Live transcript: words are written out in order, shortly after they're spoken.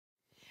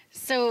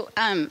So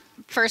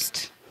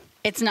first,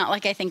 it's not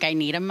like I think I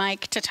need a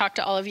mic to talk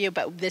to all of you,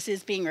 but this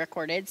is being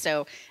recorded.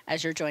 So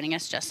as you're joining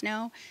us, just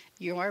know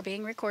you are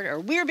being recorded, or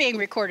we're being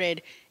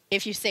recorded.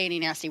 If you say any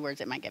nasty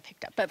words, it might get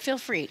picked up, but feel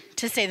free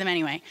to say them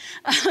anyway.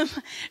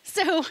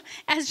 So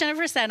as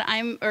Jennifer said,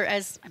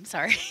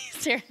 Sarah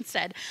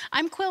said,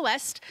 I'm Quill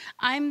West.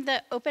 I'm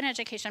the Open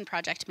Education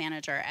Project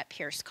Manager at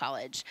Pierce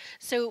College.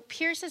 So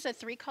Pierce is a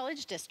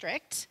 3-college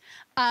district,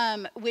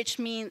 which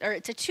means, or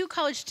it's a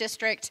 2-college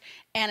district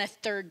and a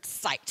 3rd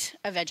site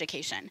of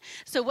education.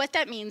 So what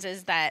that means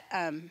is that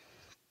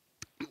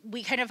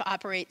we kind of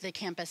operate the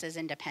campuses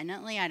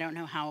independently. I don't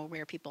know how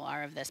aware people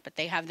are of this, but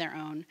they have their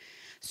own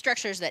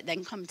structures that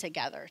then come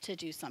together to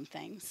do some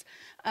things,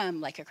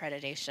 like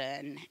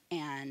accreditation,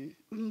 and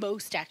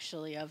most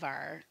actually of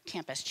our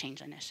campus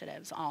change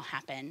initiatives all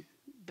happen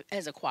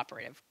as a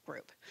cooperative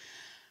group.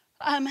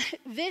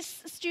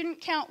 This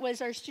student count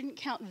was our student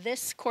count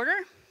this quarter.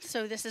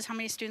 So this is how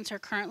many students are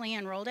currently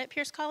enrolled at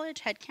Pierce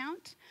College, head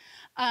count.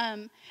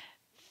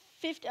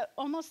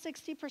 Almost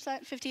 60%,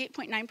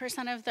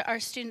 58.9% of our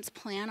students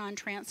plan on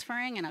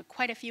transferring, and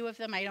quite a few of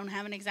them, I don't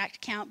have an exact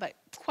count, but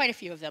quite a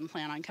few of them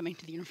plan on coming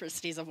to the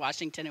universities of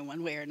Washington in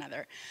one way or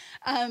another.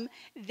 A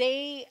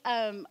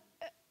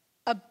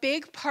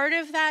big part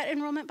of that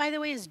enrollment, by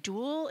the way, is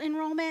dual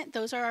enrollment.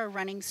 Those are our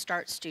Running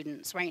Start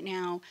students. Right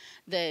now,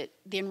 the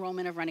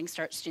enrollment of Running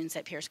Start students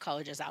at Pierce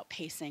College is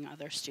outpacing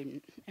other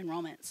student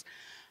enrollments.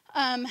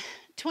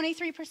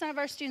 23% of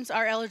our students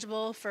are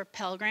eligible for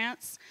Pell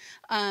Grants,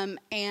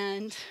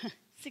 and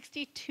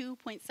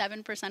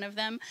 62.7% of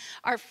them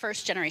are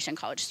first-generation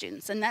college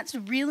students. And that's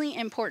really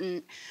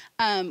important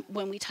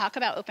when we talk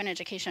about open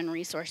education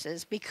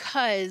resources,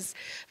 because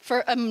for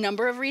a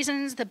number of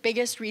reasons, the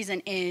biggest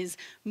reason is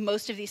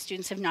most of these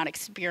students have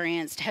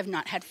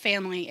not had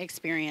family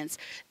experience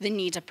the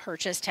need to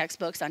purchase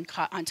textbooks on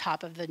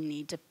top of the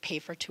need to pay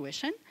for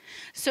tuition.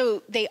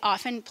 So they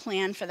often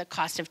plan for the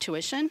cost of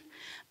tuition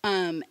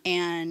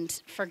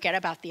and forget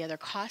about the other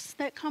costs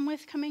that come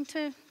with coming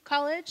to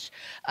college.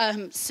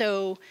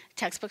 So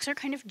textbooks are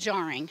kind of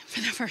jarring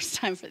for the first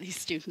time for these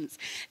students.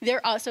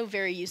 They're also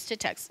very used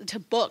to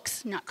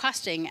books not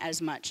costing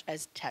as much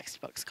as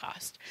textbooks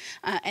cost.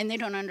 And they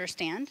don't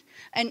understand,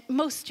 and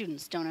most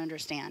students don't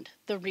understand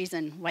the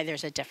reason why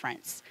there's a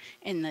difference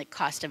in the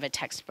cost of a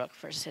textbook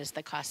versus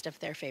the cost of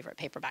their favorite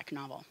paperback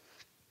novel.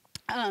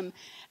 And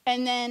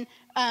then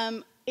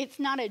it's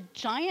not a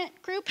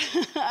giant group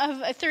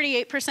of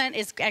 38%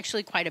 is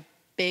actually quite a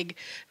big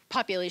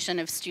population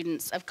of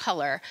students of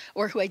color,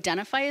 or who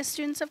identify as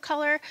students of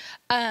color.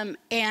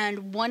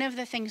 And one of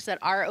the things that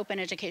our Open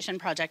Education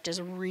Project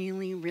is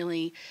really,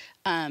 really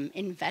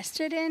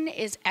invested in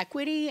is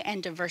equity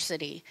and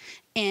diversity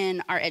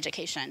in our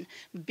education,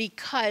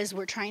 because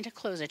we're trying to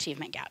close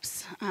achievement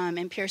gaps.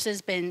 And Pierce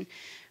has been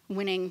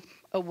winning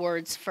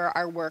awards for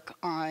our work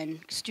on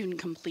student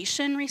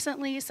completion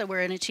recently. So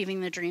we're an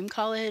Achieving the Dream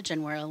College,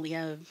 and we're a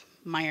Leah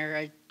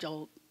Meyer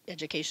Adult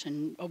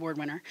Education Award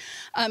winner.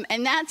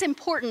 And that's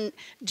important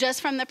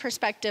just from the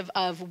perspective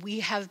of we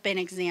have been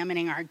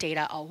examining our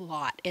data a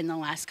lot in the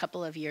last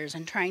couple of years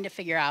and trying to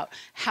figure out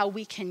how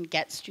we can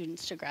get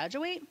students to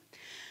graduate.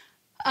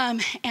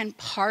 And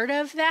part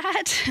of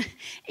that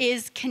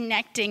is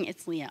connecting,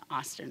 it's Leah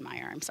Austin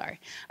Meyer, I'm sorry.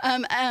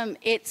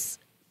 It's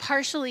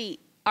partially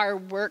our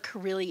work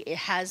really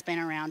has been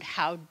around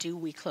how do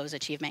we close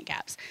achievement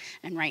gaps.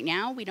 And right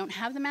now, we don't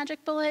have the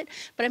magic bullet,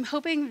 but I'm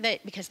hoping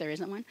that, because there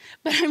isn't one,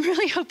 but I'm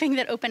really hoping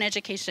that open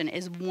education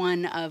is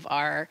one of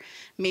our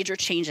major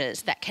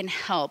changes that can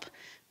help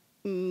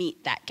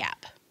meet that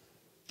gap.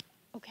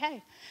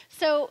 Okay,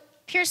 so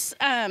Pierce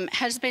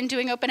has been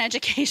doing open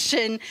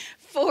education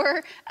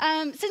for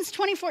since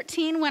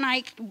 2014 when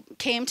I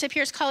came to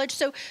Pierce College.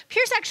 So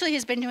Pierce actually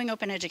has been doing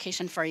open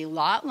education for a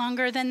lot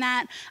longer than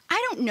that.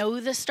 I don't know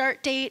the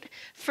start date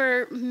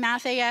for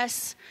Math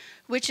AS,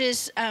 which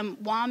is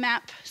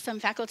WAMAP. Some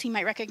faculty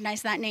might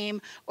recognize that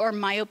name, or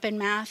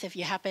MyOpenMath if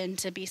you happen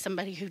to be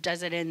somebody who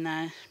does it in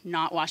the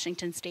not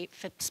Washington State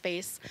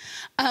space.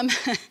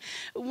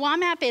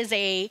 WAMAP is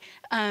a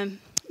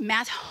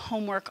math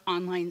homework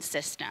online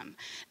system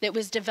that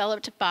was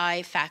developed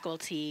by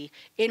faculty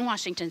in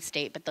Washington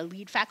State, but the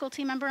lead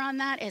faculty member on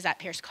that is at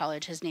Pierce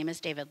College. His name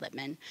is David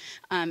Lippman.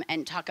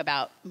 And talk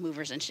about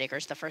movers and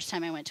shakers. The first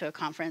time I went to a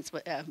conference,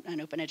 an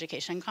open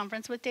education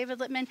conference with David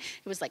Lippman,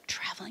 it was like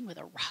traveling with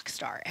a rock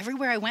star.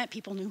 Everywhere I went,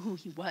 people knew who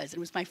he was. It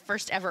was my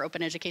first ever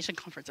open education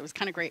conference. It was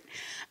kind of great.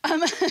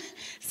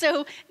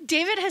 So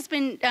David has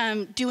been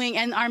doing,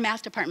 and our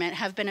math department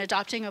have been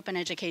adopting open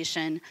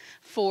education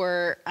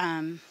for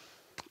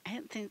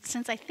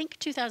since I think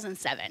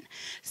 2007.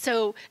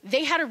 So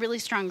they had a really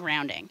strong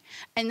grounding.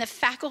 And the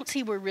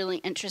faculty were really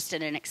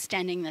interested in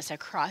extending this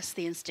across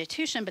the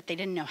institution, but they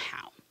didn't know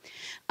how.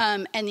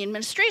 And the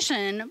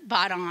administration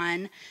bought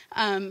on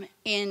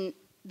in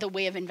the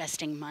way of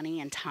investing money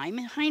and time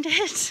behind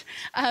it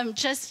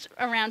just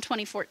around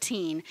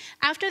 2014,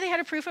 after they had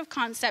a proof of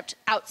concept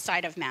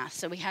outside of math.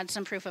 So we had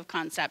some proof of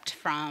concept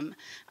from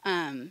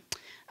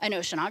an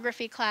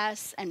oceanography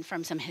class and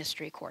from some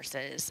history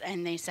courses.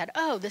 And they said,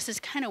 oh, this is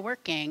kind of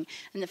working.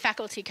 And the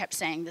faculty kept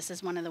saying, this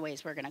is one of the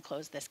ways we're going to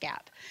close this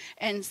gap.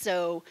 And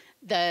so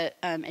the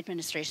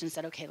administration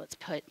said, okay, let's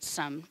put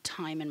some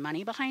time and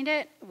money behind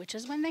it, which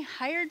is when they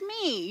hired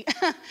me.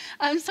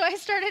 So I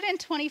started in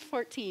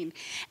 2014.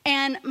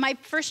 And my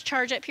first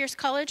charge at Pierce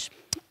College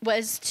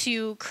was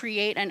to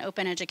create an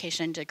open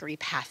education degree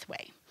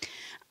pathway.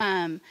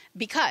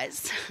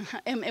 Because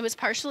it was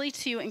partially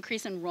to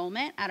increase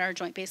enrollment at our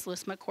Joint Base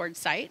Lewis McChord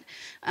site.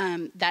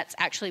 That's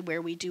actually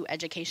where we do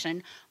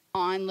education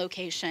on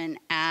location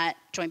at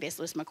Joint Base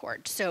Lewis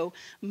McChord. So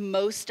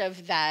most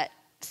of that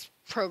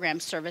program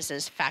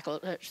services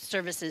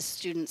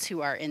students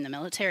who are in the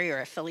military or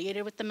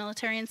affiliated with the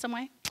military in some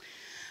way.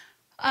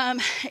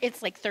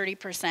 It's like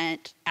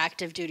 30%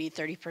 active duty,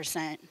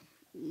 30%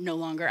 no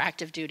longer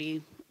active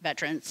duty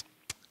veterans,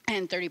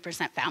 and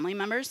 30% family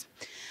members.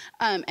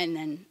 And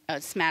then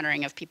a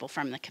smattering of people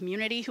from the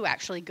community who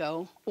actually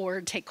go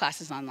or take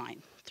classes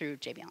online through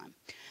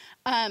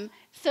JBLM.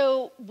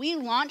 So we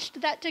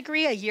launched that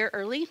degree a year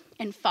early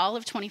in fall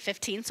of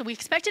 2015. So we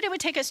expected it would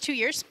take us 2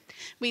 years.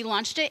 We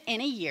launched it in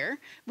a year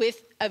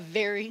with a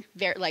very,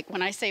 like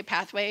when I say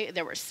pathway,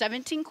 there were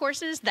 17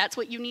 courses. That's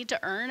what you need to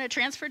earn a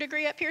transfer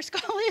degree at Pierce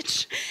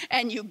College.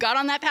 And you got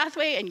on that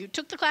pathway and you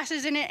took the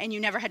classes in it and you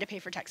never had to pay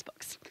for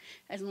textbooks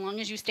as long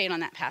as you stayed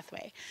on that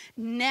pathway.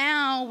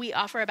 Now we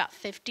offer about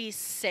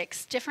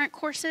 56 different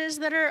courses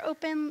that are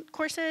open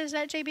courses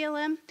at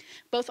JBLM,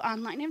 both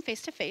online and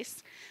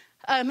face-to-face.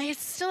 It's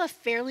still a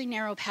fairly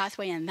narrow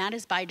pathway, and that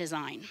is by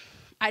design.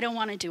 I don't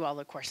want to do all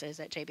the courses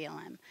at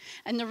JBLM.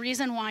 And the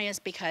reason why is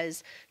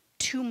because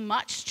too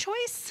much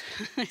choice,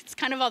 it's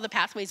kind of all the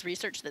pathways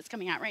research that's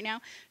coming out right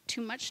now,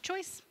 too much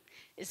choice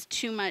is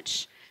too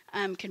much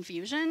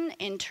confusion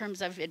in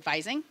terms of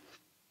advising,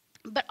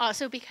 but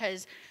also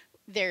because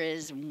there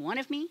is one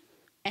of me,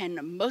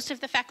 and most of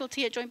the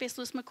faculty at Joint Base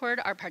Lewis McChord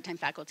are part-time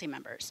faculty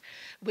members,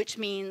 which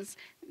means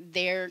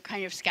they're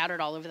kind of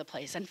scattered all over the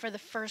place. And for the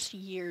first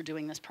year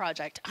doing this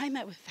project, I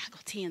met with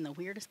faculty in the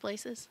weirdest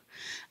places.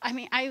 I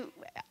mean,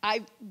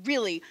 I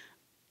really,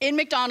 in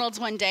McDonald's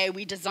one day,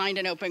 we designed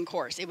an open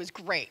course. It was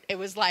great. It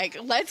was like,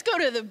 let's go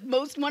to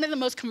one of the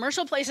most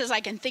commercial places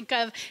I can think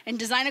of and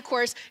design a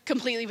course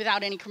completely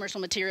without any commercial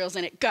materials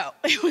in it. Go.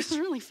 It was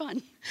really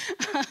fun.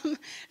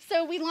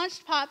 So we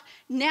launched POP.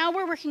 Now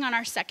we're working on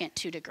our second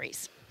 2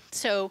 degrees.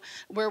 So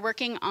we're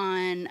working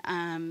on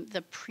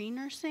the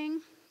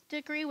pre-nursing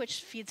degree,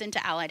 which feeds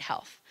into allied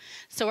health.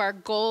 So our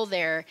goal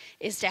there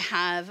is to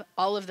have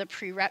all of the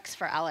prereqs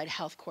for allied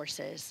health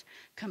courses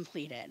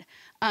completed.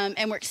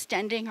 And we're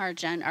extending our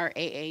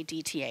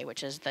AADTA,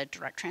 which is the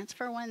direct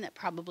transfer one that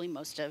probably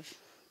most of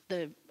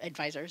the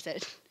advisors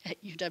at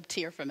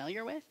UWT are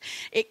familiar with.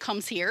 It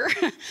comes here.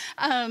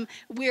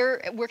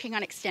 We're working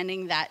on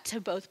extending that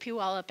to both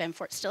Puyallup and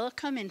Fort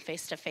Steilacoom in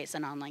face-to-face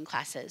and online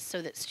classes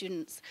so that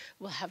students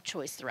will have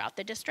choice throughout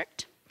the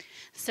district.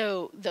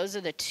 So those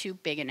are the 2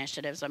 big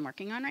initiatives I'm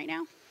working on right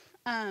now.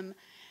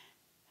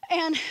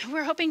 And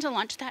we're hoping to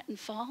launch that in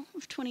fall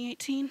of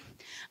 2018.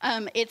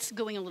 It's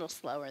going a little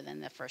slower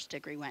than the first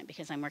degree went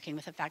because I'm working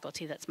with a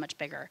faculty that's much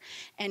bigger.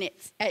 And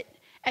it's at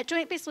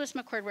Joint Base Lewis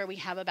McChord, where we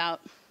have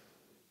about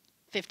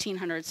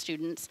 1,500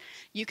 students,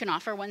 you can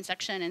offer one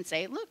section and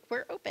say, look,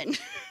 we're open.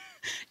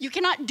 You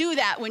cannot do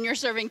that when you're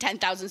serving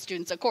 10,000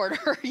 students a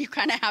quarter. You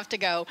kind of have to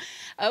go,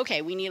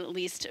 okay, we need at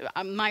least,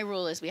 my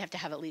rule is we have to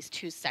have at least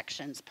 2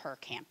 sections per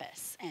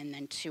campus and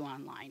then 2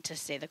 online to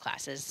say the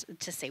classes,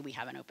 to say we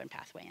have an open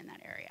pathway in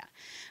that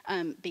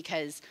area.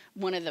 Because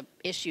one of the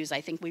issues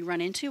I think we run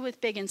into with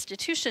big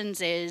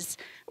institutions is,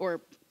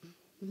 or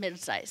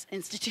mid-sized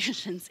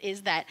institutions,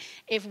 is that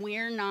if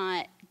we're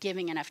not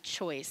giving enough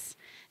choice,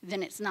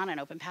 then it's not an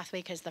open pathway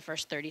because the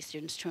first 30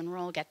 students to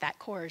enroll get that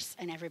course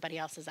and everybody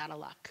else is out of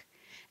luck.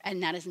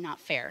 And that is not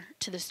fair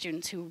to the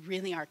students who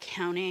really are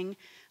counting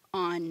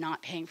on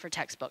not paying for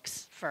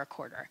textbooks for a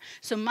quarter.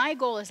 So my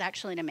goal is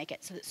actually to make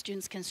it so that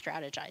students can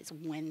strategize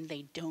when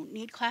they don't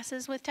need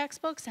classes with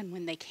textbooks and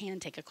when they can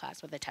take a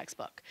class with a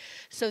textbook,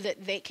 so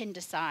that they can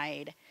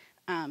decide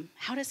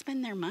how to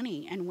spend their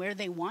money and where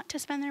they want to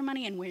spend their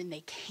money and when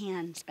they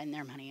can spend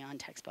their money on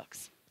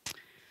textbooks.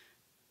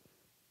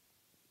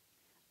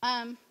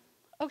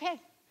 Okay,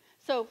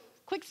 so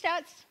quick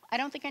stats. I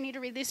don't think I need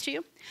to read these to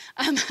you.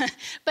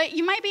 But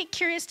you might be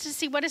curious to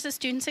see what is a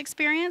student's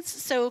experience.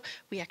 So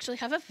we actually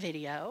have a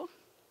video.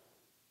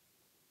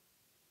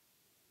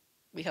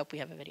 We hope we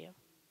have a video.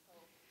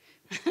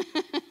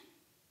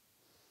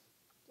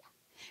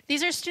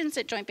 These are students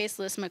at Joint Base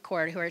Lewis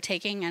McChord who are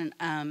taking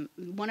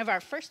one of our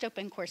first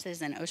open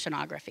courses in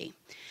oceanography.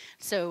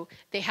 So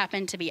they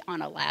happened to be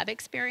on a lab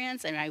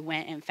experience, and I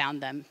went and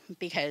found them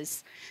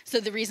because, so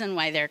the reason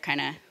why they're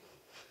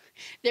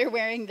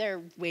wearing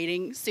their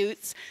wading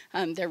suits,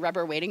 their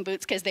rubber wading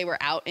boots, because they were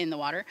out in the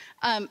water.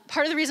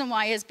 Part of the reason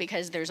why is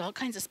because there's all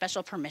kinds of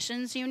special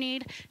permissions you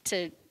need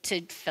to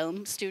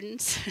film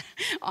students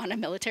on a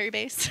military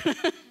base.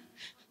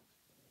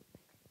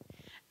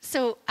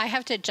 So I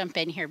have to jump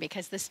in here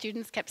because the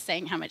students kept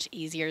saying how much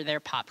easier their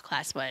pop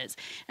class was.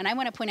 And I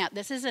want to point out,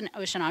 this is an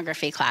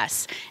oceanography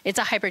class. It's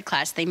a hybrid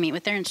class. They meet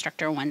with their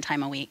instructor 1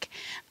 time a week.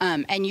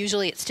 And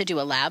usually it's to do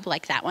a lab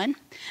like that one.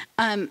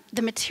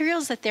 The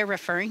materials that they're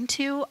referring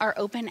to are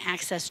open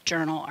access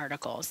journal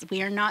articles.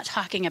 We are not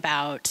talking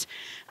about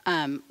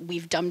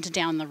we've dumbed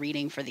down the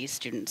reading for these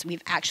students.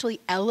 We've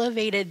actually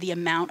elevated the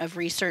amount of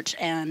research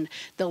and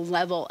the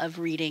level of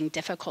reading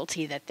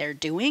difficulty that they're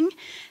doing.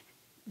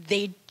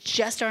 They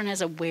just aren't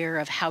as aware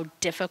of how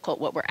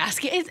difficult what we're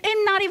asking is,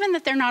 and not even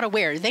that they're not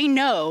aware. They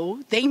know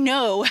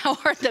how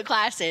hard the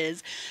class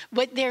is.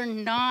 What they're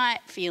not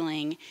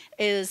feeling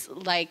is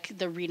like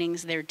the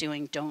readings they're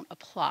doing don't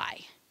apply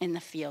in the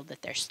field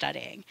that they're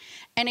studying.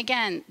 And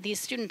again,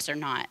 these students are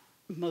not,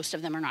 most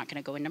of them are not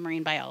going to go into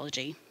marine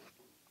biology.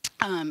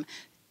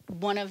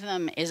 One of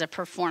them is a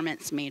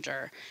performance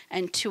major,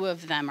 and 2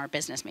 of them are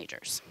business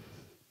majors.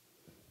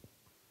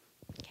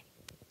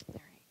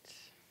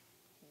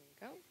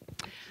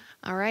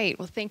 All right,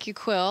 well, thank you,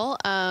 Quill.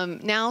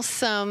 Now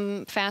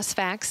some fast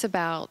facts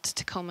about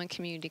Tacoma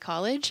Community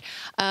College.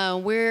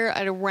 We're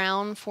at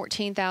around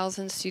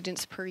 14,000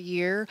 students per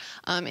year.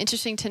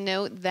 Interesting to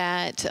note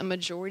that a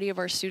majority of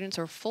our students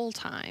are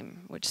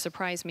full-time, which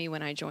surprised me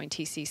when I joined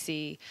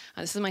TCC.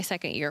 This is my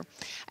 2nd year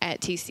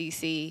at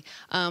TCC.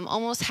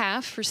 Almost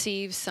half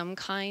receive some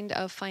kind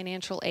of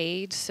financial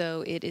aid,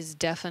 so it is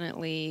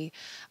definitely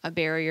a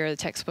barrier. The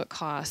textbook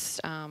costs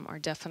are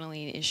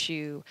definitely an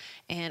issue,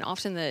 and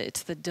often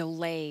it's the delay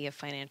of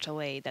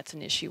financial aid that's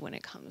an issue when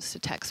it comes to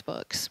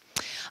textbooks.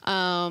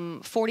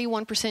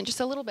 41%, just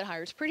a little bit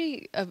higher. It's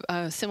pretty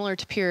similar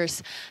to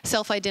Pierce,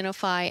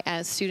 self-identify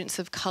as students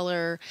of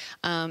color,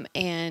 and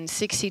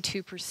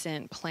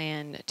 62%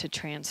 plan to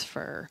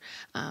transfer.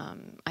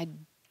 I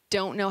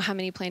don't know how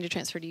many plan to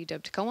transfer to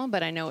UW Tacoma,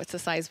 but I know it's a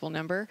sizable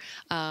number.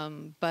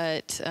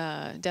 But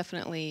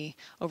definitely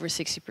over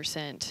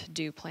 60%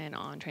 do plan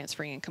on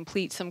transferring and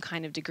complete some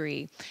kind of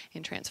degree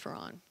and transfer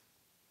on.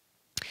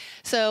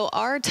 So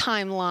our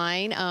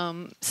timeline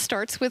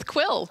starts with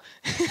Quill,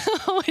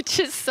 which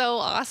is so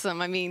awesome.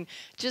 I mean,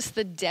 just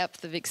the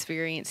depth of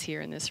experience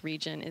here in this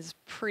region is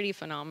pretty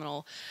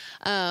phenomenal.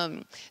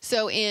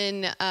 So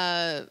in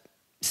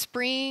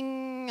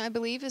spring, I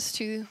believe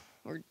is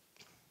or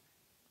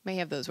may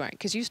have those right,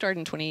 because you started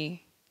in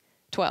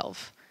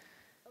 2012,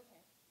 okay.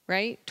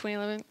 Right?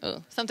 2011?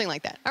 Oh, something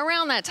like that.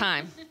 Around that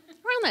time.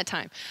 Around that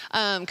time,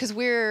 because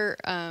we're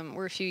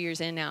a few years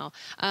in now.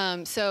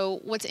 So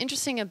what's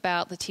interesting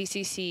about the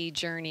TCC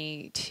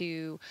journey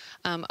to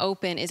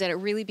open is that it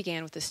really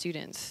began with the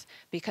students,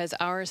 because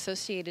our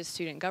associated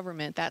student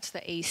government, that's the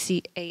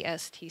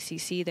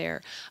ASTCC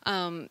there,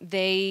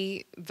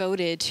 they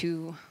voted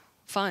to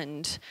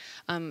fund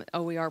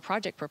OER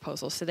project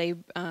proposals. So they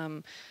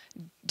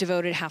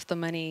devoted half the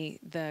money,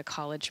 the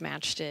college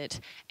matched it,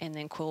 and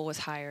then Quill was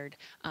hired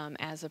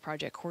as a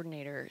project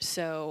coordinator.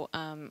 So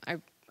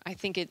I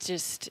think it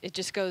just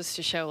goes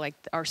to show, like,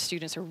 our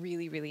students are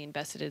really, really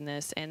invested in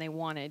this, and they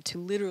wanted to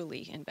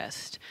literally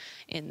invest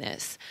in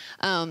this.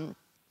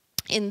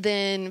 And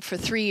then for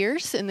 3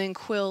 years, and then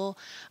Quill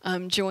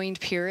joined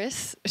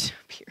Pierce,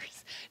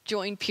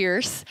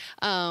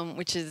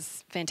 which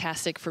is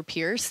fantastic for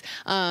Pierce.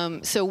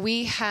 So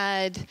we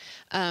had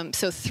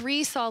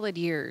 3 solid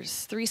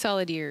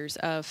years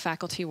of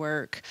faculty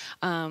work,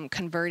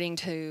 converting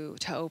to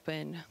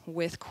open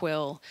with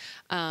Quill,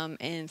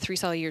 and 3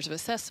 solid years of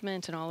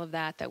assessment and all of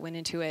that went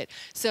into it.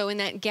 So in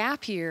that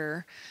gap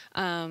year,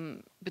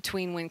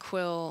 between when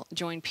Quill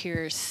joined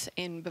Pierce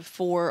and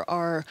before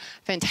our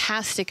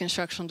fantastic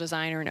instructional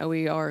designer and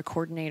OER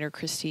coordinator,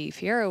 Christy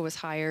Fierro, was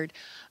hired,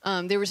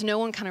 there was no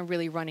one kind of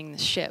really running the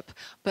ship.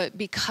 But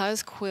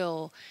because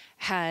Quill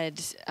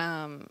had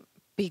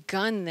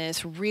begun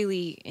this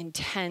really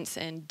intense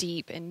and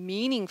deep and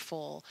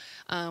meaningful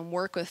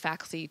work with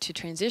faculty to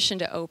transition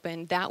to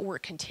open, that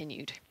work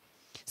continued.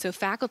 So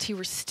faculty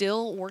were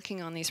still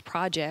working on these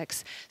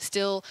projects,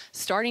 still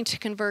starting to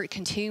convert,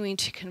 continuing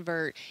to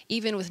convert,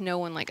 even with no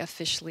one like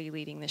officially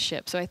leading the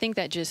ship. So I think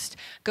that just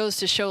goes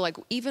to show, like,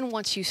 even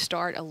once you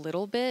start a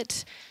little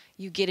bit,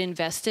 you get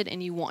invested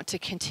and you want to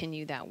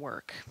continue that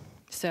work.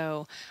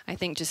 So I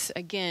think just,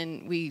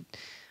 again, we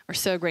are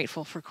so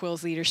grateful for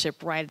Quill's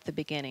leadership right at the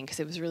beginning, because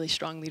it was really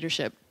strong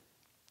leadership.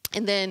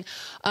 And then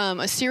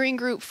a steering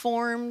group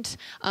formed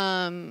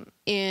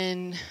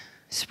in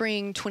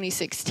spring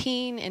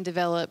 2016 and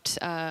developed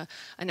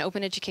an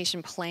open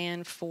education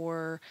plan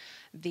for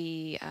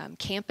the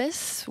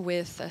campus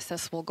with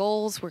accessible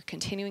goals. We're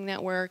continuing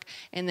that work.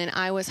 And then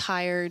I was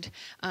hired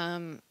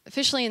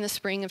officially in the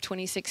spring of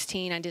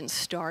 2016. I didn't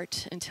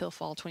start until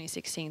fall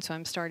 2016, so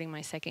I'm starting my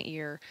 2nd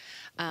year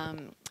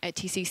at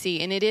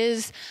TCC. And it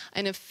is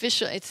an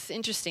official, it's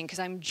interesting because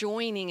I'm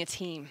joining a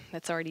team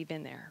that's already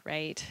been there,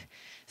 right?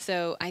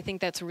 So I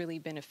think that's really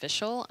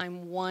beneficial.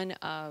 I'm one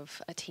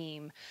of a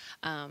team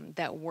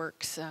that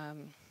works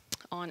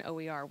on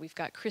OER. We've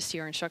got Christy,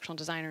 our instructional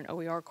designer and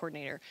OER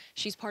coordinator.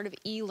 She's part of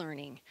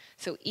e-learning.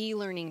 So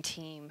e-learning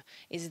team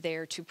is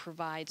there to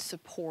provide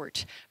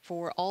support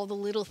for all the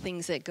little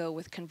things that go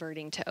with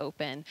converting to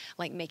open,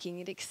 like making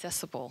it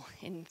accessible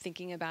and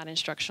thinking about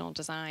instructional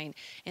design.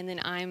 And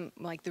then I'm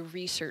like the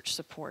research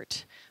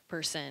support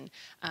person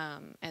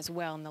as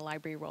well in the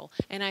library role.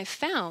 And I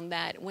found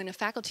that when a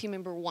faculty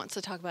member wants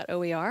to talk about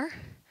OER,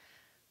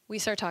 we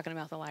start talking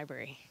about the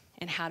library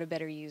and how to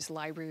better use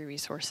library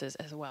resources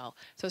as well.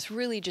 So it's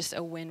really just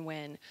a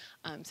win-win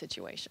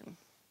situation.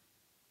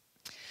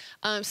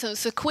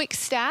 So quick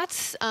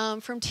stats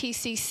from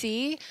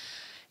TCC.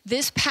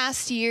 This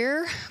past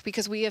year,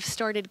 because we have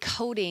started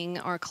coding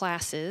our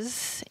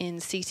classes in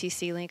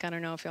CTC Link. I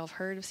don't know if y'all have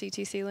heard of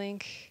CTC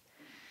Link.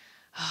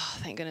 Oh,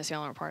 thank goodness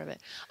y'all aren't part of it.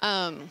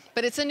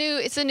 But it's a new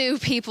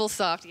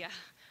PeopleSoft. Yeah,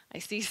 I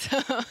see. So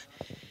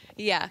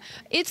yeah,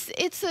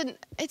 it's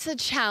a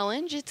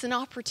challenge. It's an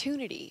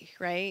opportunity,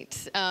 right?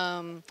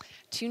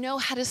 To know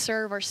how to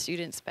serve our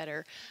students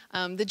better.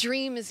 The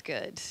dream is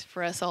good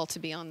for us all to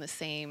be on the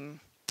same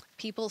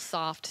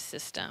PeopleSoft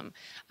system,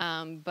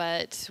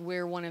 but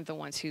we're one of the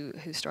ones who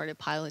started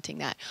piloting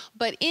that.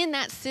 But in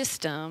that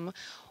system,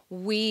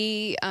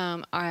 we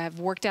have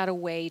worked out a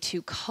way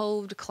to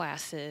code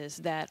classes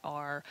that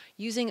are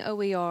using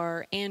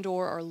OER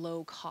and/or are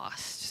low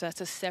cost. So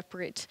that's a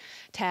separate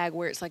tag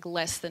where it's like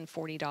less than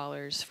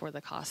 $40 for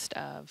the cost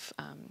of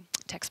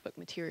textbook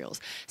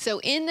materials.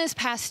 So in this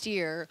past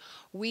year,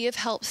 we have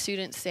helped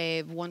students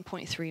save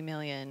 $1.3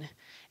 million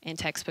in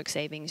textbook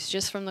savings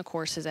just from the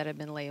courses that have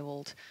been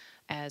labeled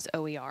as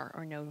OER,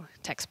 or no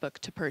textbook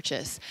to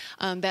purchase.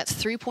 That's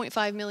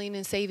 $3.5 million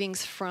in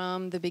savings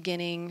from the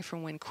beginning,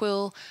 from when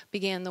Quill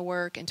began the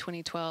work in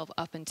 2012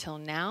 up until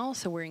now.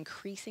 So we're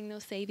increasing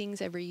those savings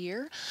every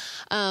year.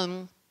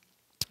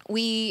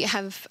 We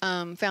have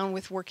found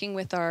with working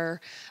with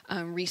our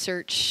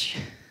research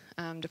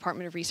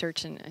Department of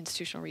Research and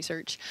Institutional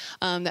Research,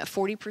 that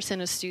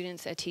 40% of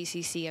students at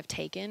TCC have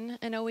taken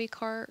an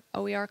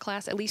OER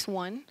class, at least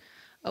one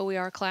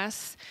OER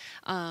class.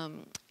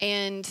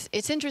 And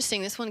it's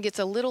interesting, this one gets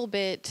a little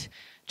bit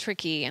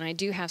tricky, and I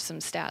do have some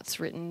stats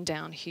written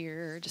down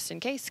here just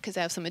in case, because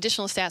I have some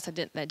additional stats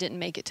that didn't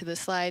make it to this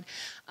slide.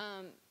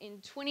 In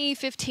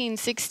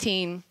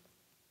 2015-16,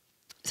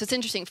 so it's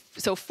interesting,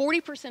 so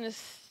 40% of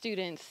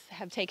students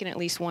have taken at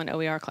least one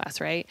OER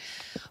class, right?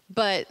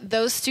 But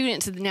those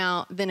students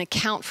now then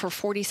account for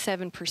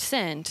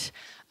 47%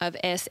 of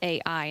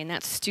SAI, and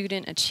that's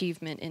Student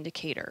Achievement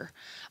Indicator.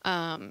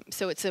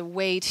 So it's a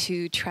way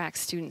to track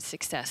student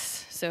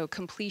success. So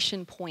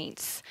completion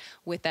points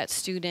with that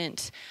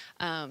student,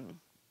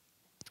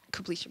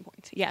 completion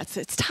points. Yes,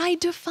 it's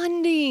tied to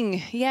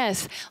funding.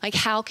 Yes, like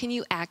how can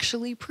you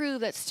actually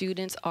prove that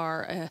students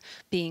are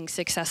being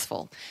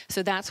successful?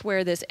 So that's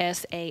where this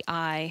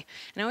SAI,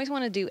 and I always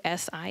want to do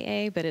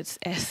SIA, but it's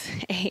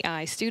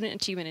SAI, Student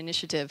Achievement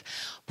Initiative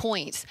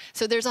points.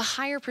 So there's a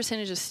higher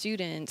percentage of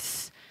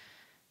students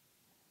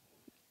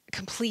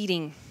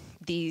completing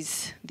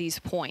these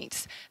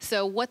points.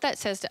 So what that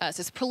says to us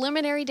is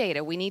preliminary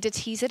data. We need to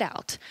tease it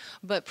out,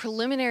 but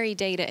preliminary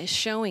data is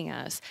showing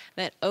us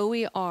that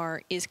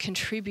OER is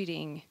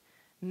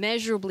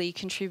measurably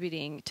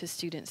contributing to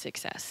student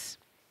success.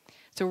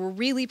 So we're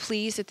really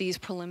pleased at these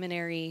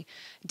preliminary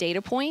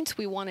data points.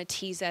 We want to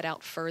tease that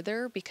out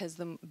further because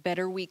the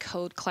better we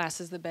code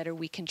classes, the better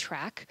we can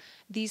track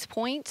these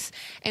points.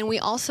 And we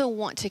also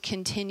want to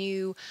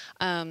continue,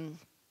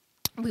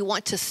 we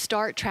want to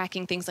start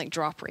tracking things like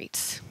drop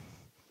rates,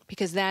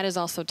 because that is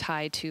also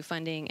tied to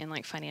funding and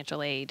like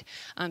financial aid.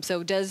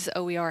 So does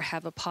OER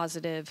have a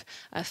positive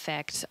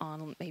effect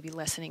on maybe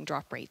lessening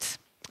drop rates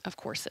of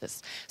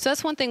courses? So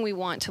that's one thing we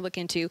want to look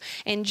into.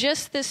 And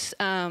just this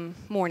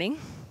morning,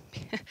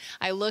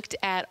 I looked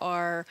at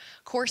our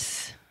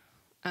course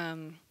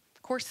catalog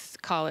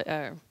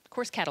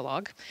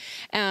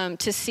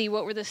to see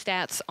what were the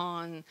stats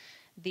on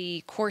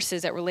the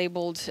courses that were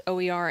labeled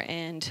OER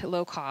and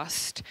low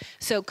cost.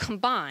 So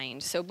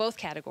combined, so both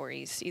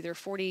categories, either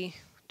 $40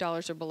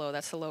 or below,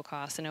 that's the low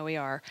cost, and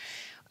OER.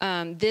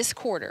 This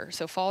quarter,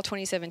 so fall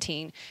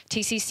 2017,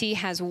 TCC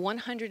has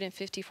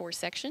 154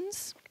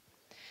 sections,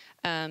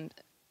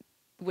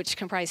 which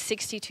comprise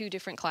 62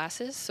 different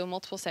classes, so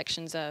multiple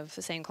sections of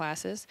the same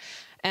classes.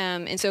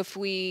 And so if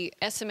we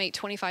estimate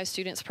 25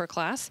 students per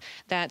class,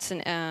 that's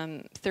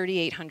an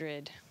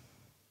 3,800,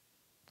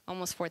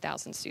 almost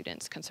 4,000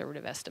 students,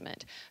 conservative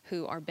estimate,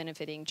 who are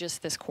benefiting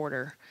just this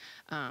quarter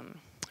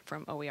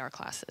from OER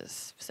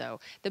classes. So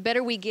the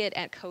better we get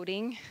at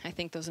coding, I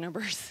think those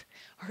numbers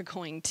are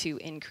going to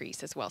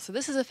increase as well. So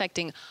this is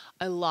affecting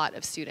a lot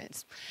of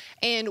students.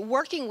 And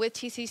working with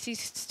TCC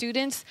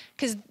students,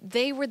 because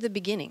they were the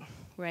beginning,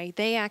 right?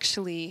 They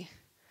actually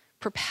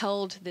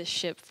propelled this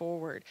ship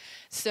forward.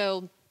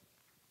 So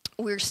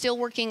we're still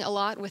working a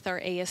lot with our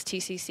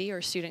ASTCC,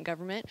 or student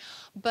government,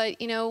 but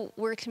you know,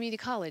 we're a community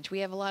college. We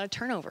have a lot of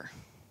turnover,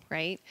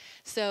 right?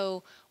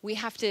 So we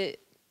have to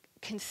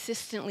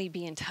consistently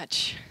be in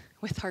touch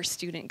with our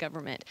student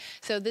government.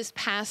 So this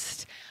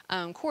past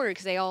quarter,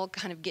 because they all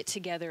kind of get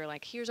together,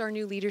 like, here's our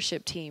new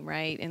leadership team,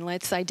 right? And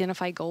let's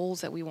identify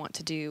goals that we want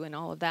to do and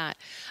all of that.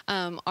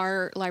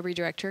 Our library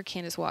director,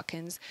 Candace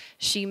Watkins,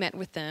 she met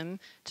with them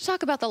to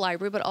talk about the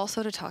library, but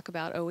also to talk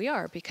about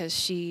OER, because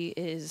she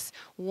is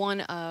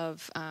one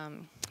of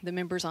the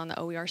members on the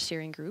OER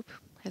Steering Group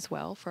as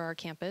well for our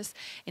campus,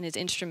 and is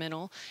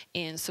instrumental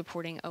in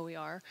supporting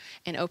OER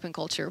and open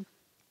culture.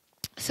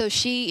 So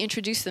she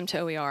introduced them to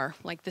OER,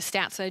 like the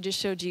stats that I just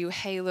showed you.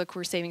 Hey, look,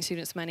 we're saving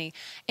students money.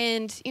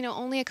 And, you know,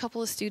 only a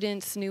couple of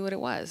students knew what it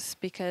was,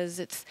 because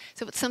it's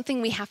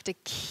something we have to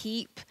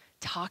keep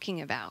talking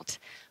about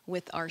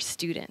with our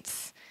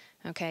students.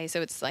 Okay,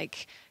 so it's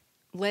like,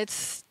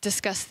 let's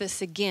discuss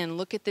this again.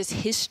 Look at this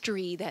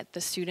history that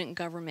the student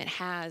government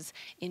has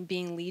in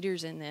being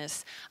leaders in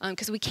this,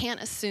 because we can't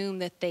assume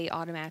that they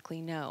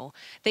automatically know.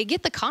 They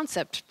get the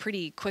concept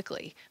pretty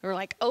quickly. We're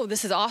like, oh,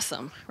 this is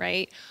awesome,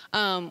 right?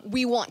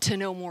 We want to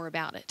know more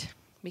about it,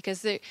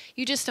 because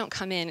you just don't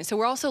come in. And so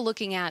we're also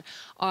looking at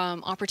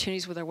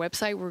opportunities with our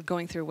website. We're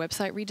going through a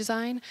website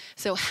redesign.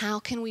 So how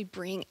can we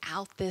bring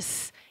out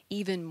this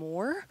even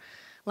more?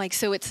 Like,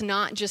 so it's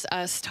not just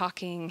us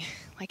talking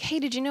like, hey,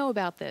 did you know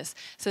about this?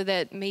 So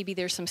that maybe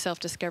there's some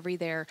self-discovery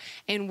there.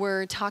 And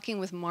we're talking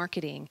with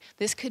marketing.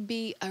 This could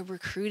be a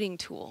recruiting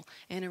tool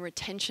and a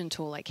retention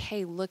tool. Like,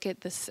 hey, look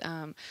at this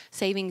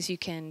savings you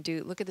can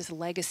do. Look at this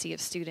legacy of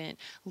student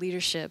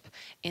leadership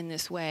in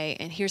this way.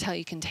 And here's how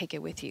you can take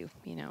it with you.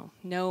 You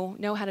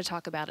know how to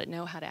talk about it,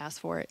 know how to ask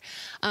for it.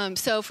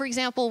 So, for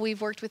example,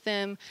 we've worked with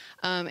them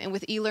and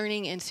with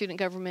e-learning and student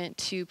government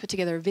to put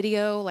together a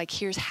video. Like,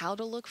 here's how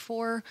to look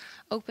for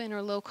open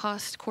or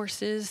low-cost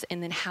courses,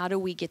 and then how do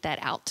we get that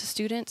out to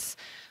students?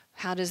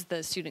 How does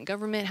the student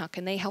government, how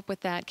can they help with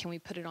that? Can we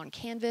put it on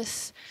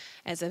Canvas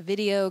as a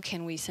video?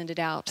 Can we send it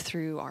out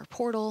through our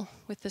portal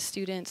with the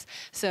students?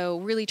 So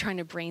really trying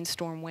to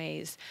brainstorm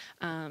ways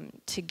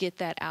to get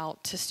that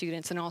out to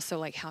students, and also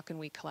like how can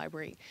we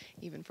collaborate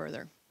even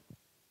further?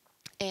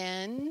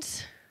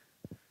 And,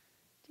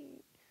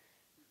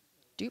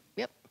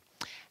 yep.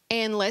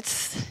 And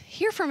let's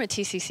hear from a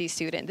TCC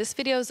student. This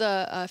video is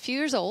a few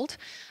years old.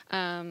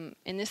 And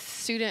this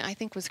student, I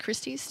think, was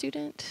Christy's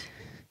student.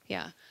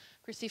 Yeah,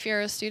 Christy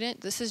Fierro's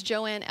student. This is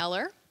Joanne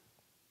Eller.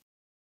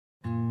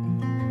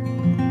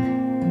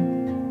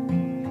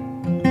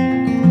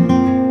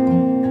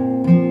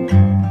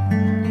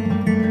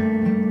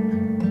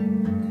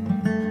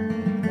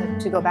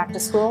 To go back to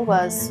school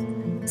was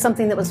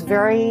something that was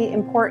very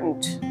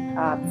important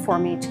for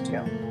me to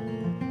do.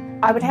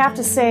 I would have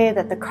to say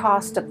that the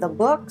cost of the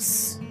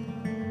books,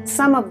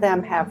 some of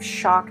them have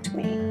shocked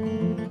me.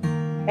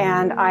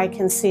 And I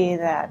can see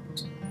that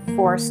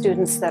for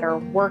students that are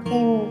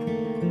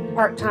working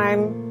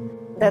part-time,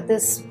 that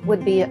this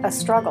would be a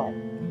struggle.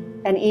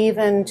 And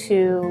even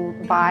to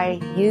buy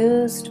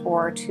used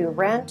or to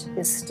rent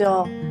is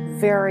still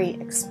very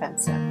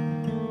expensive.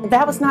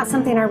 That was not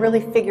something I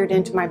really figured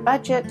into my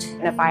budget.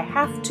 And if I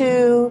have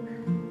to,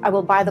 I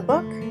will buy the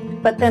book.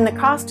 But then the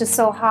cost is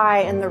so high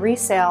and the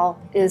resale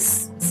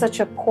is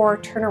such a poor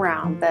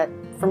turnaround that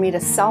for me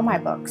to sell my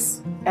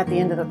books at the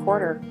end of the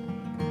quarter,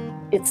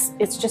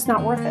 it's just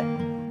not worth it.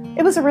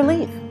 It was a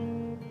relief.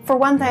 For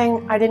one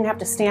thing, I didn't have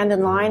to stand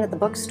in line at the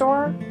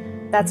bookstore.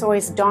 That's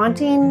always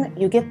daunting.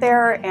 You get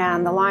there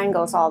and the line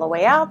goes all the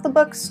way out the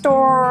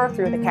bookstore,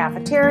 through the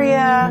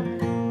cafeteria.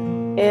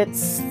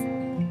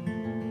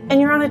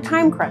 And you're on a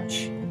time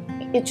crunch.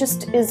 It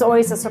just is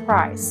always a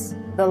surprise.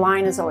 The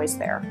line is always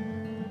there.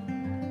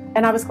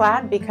 And I was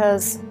glad,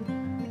 because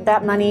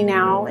that money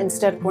now,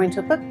 instead of going to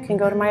a book, can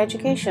go to my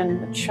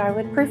education, which I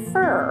would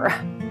prefer,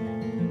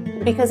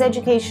 because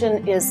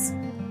education is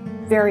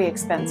very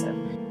expensive.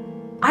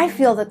 I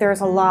feel that there's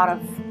a lot of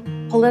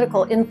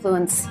political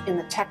influence in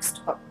the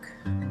textbook.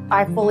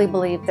 I fully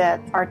believe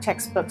that our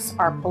textbooks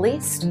are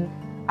policed.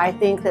 I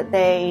think that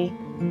they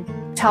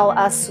tell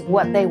us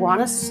what they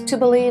want us to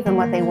believe and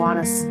what they want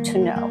us to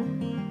know.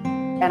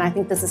 And I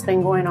think this has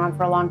been going on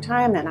for a long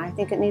time, and I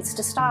think it needs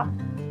to stop.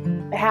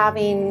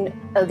 Having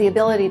the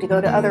ability to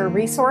go to other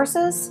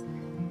resources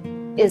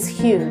is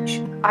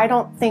huge. I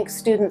don't think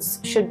students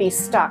should be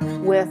stuck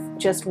with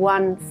just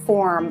one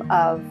form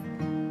of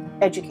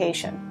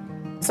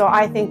education. So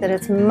I think that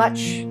it's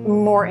much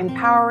more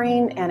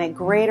empowering and a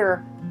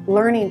greater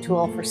learning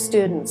tool for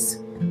students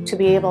to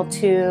be able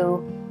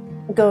to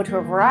go to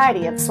a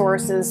variety of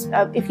sources.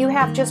 If you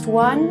have just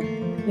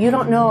one, you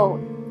don't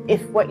know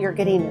if what you're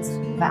getting is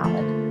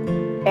valid.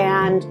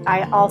 And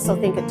I also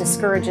think it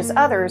discourages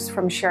others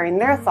from sharing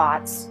their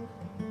thoughts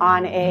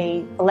on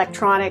an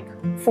electronic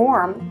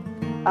form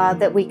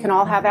that we can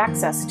all have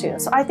access to.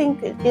 So I think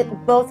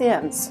both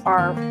ends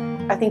are,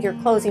 I think you're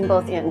closing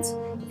both ends.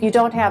 If you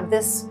don't have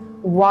this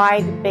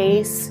wide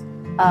base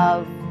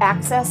of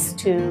access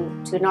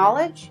to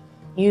knowledge,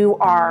 you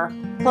are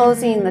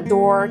closing the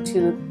door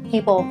to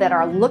people that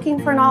are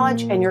looking for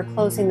knowledge, and you're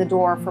closing the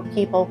door for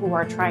people who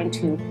are trying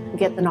to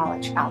get the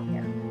knowledge out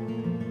there.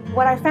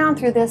 What I found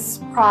through this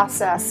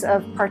process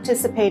of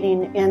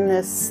participating in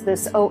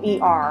this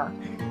OER,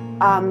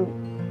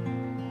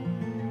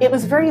 it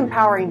was very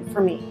empowering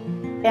for me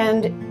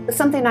and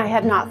something I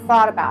had not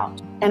thought about.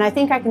 And I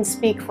think I can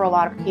speak for a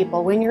lot of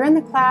people. When you're in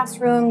the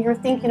classroom, you're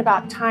thinking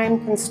about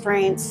time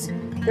constraints,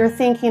 you're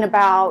thinking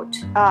about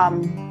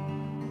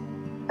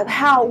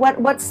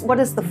what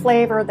is the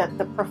flavor that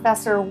the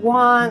professor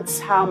wants,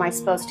 how am I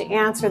supposed to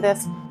answer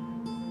this?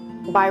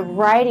 By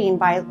writing,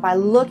 by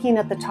looking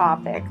at the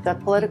topic, the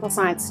political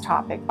science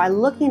topic, by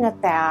looking at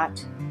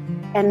that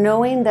and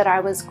knowing that I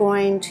was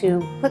going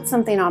to put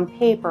something on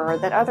paper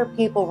that other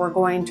people were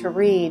going to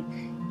read,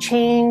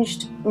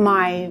 changed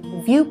my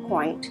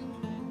viewpoint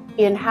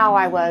in how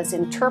I was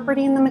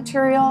interpreting the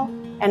material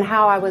and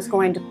how I was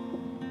going to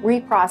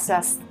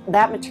reprocess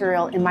that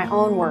material in my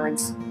own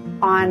words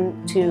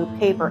onto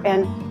paper.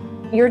 And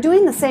you're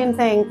doing the same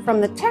thing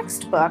from the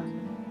textbook.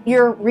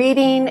 You're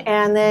reading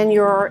and then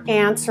you're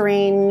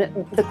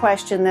answering the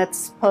question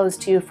that's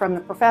posed to you from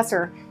the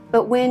professor.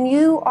 But when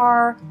you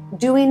are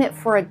doing it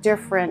for a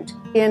different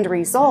end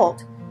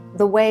result,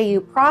 the way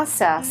you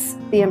process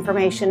the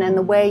information and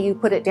the way you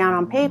put it down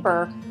on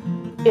paper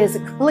is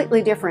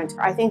completely different.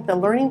 I think the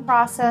learning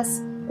process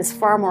is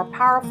far more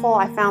powerful.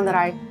 I found that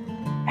I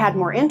had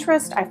more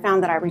interest. I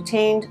found that I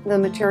retained the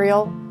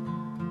material,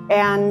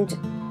 and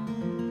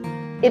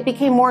it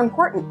became more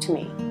important to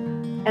me.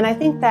 And I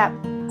think that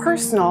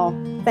personal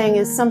thing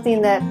is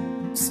something that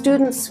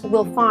students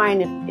will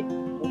find,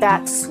 if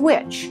that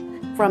switch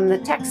from the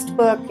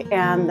textbook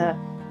and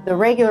the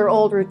regular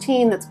old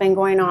routine that's been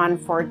going on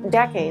for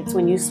decades.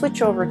 When you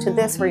switch over to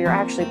this where you're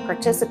actually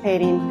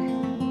participating,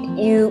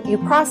 you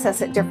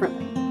process it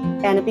differently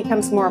and it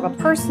becomes more of a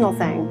personal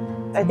thing.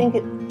 I think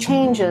it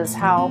changes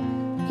how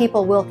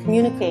people will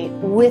communicate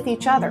with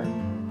each other.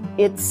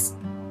 It's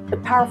a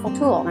powerful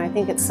tool, and I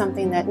think it's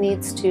something that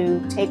needs to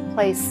take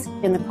place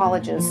in the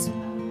colleges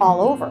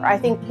all over. I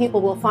think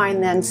people will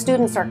find then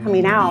students are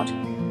coming out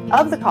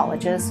of the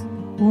colleges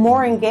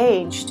more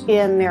engaged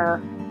in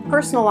their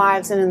personal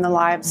lives and in the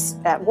lives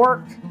at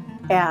work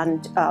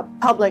and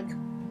public.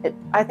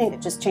 I think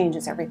it just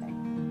changes everything.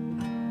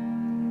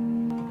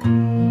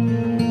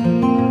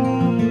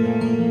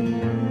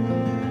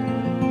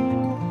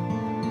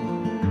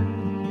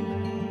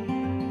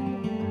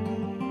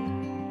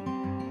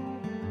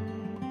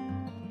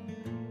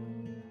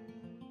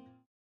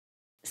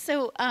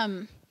 So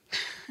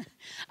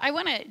I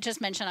want to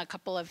just mention a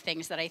couple of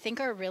things that I think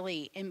are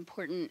really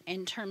important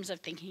in terms of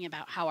thinking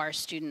about how our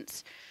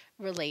students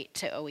relate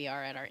to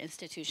OER at our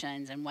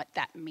institutions and what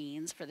that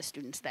means for the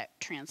students that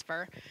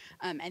transfer.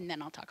 And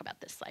then I'll talk about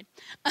this slide.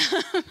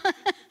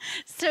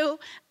 So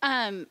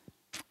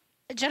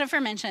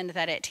Jennifer mentioned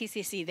that at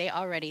TCC, they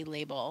already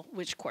label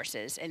which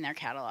courses in their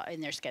catalog,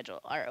 in their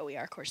schedule, are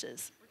OER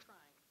courses.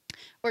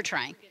 We're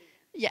trying.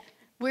 Yeah.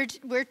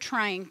 We're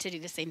trying to do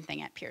the same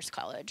thing at Pierce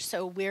College.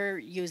 So we're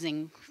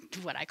using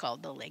what I call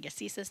the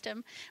legacy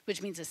system,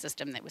 which means a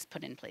system that was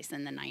put in place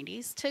in the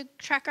 90s to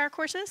track our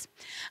courses.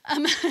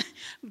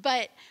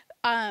 But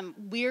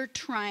we're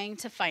trying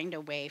to find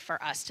a way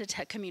for us to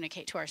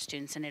communicate to our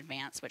students in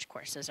advance which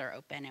courses are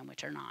open and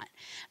which are not.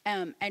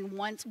 And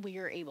once we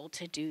are able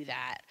to do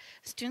that,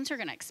 students are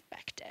going to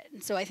expect it.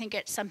 And so I think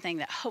it's something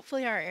that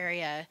hopefully our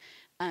area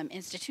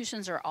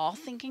institutions are all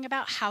thinking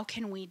about. How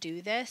can we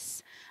do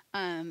this?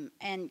 And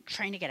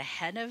trying to get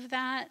ahead of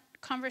that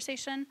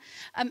conversation.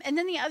 And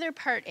then the other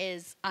part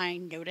is I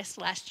noticed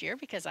last year,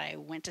 because I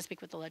went to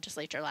speak with the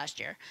legislature last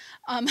year,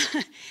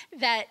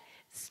 that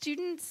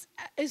students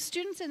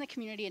in the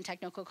community and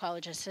technical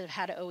colleges have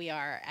had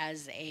OER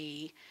as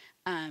an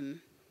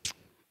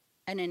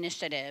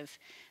initiative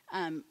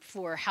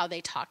for how they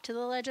talk to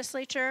the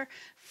legislature.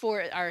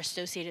 For our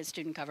associated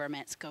student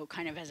governments go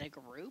kind of as a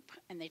group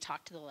and they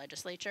talk to the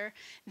legislature.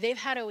 They've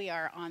had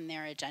OER on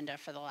their agenda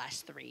for the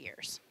last 3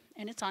 years.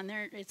 And it's on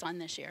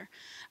this year.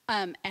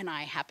 And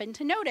I happen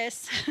to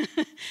notice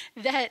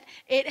that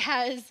it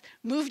has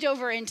moved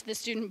over into the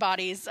student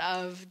bodies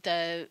of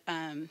the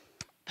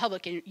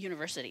public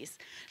universities.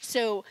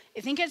 So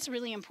I think it's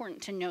really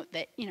important to note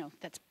that,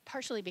 that's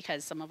partially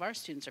because some of our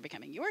students are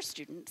becoming your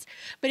students,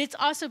 but it's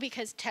also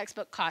because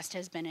textbook cost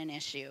has been an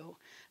issue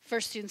for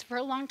students for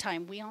a long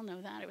time. We all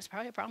know that. It was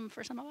probably a problem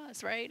for some of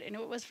us, right? I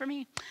know it was for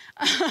me.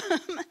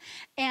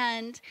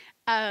 And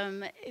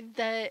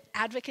the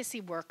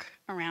advocacy work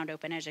around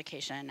open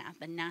education at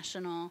the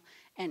national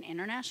and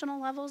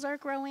international levels are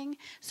growing.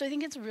 So I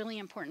think it's really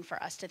important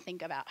for us to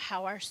think about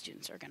how our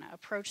students are going to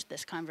approach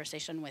this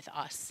conversation with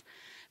us,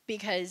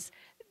 because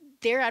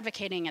they're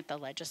advocating at the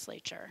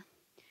legislature,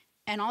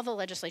 and all the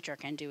legislature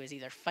can do is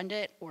either fund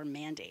it or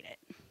mandate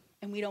it.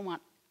 And we don't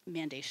want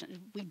mandation.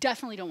 We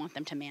definitely don't want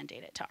them to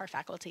mandate it to our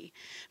faculty,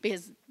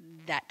 because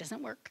that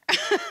doesn't work.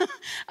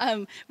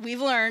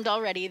 We've learned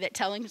already that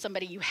telling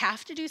somebody you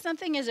have to do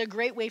something is a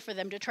great way for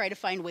them to try to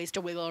find ways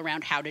to wiggle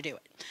around how to do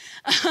it.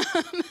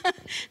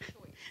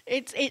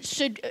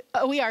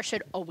 OER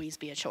should always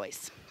be a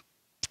choice.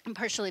 And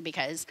partially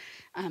because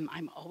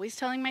I'm always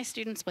telling my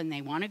students when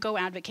they want to go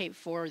advocate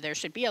for there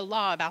should be a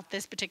law about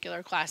this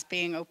particular class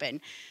being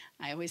open,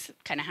 I always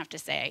kind of have to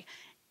say,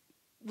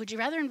 would you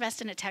rather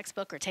invest in a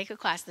textbook or take a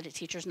class that a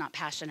teacher's not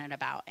passionate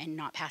about and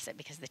not pass it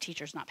because the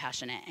teacher's not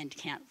passionate and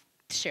can't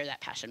share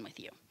that passion with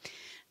you?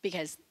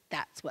 Because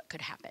that's what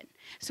could happen.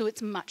 So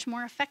it's much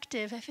more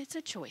effective if it's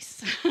a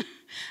choice.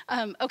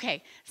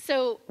 Okay,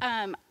 so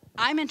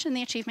I mentioned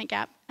the achievement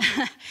gap,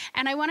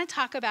 and I want to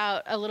talk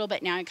about a little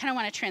bit now. I kind of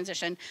want to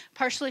transition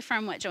partially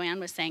from what Joanne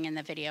was saying in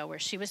the video, where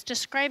she was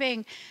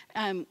describing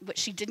what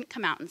she didn't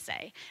come out and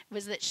say,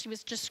 was that she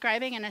was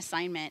describing an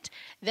assignment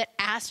that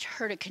asked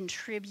her to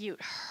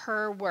contribute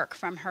her work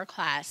from her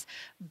class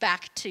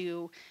back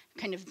to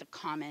kind of the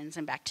commons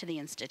and back to the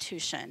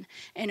institution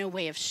in a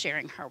way of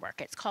sharing her work.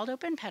 It's called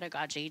open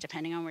pedagogy,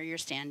 depending on where you're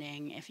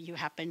standing. If you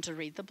happen to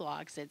read the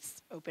blogs,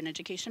 it's open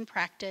education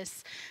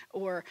practice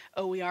or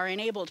OER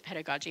enabled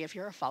pedagogy if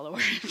you're a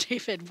follower of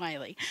David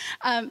Wiley.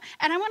 And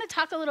I want to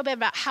talk a little bit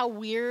about how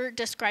we're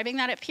describing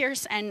that at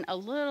Pierce, and a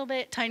little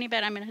bit, tiny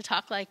bit, I'm going to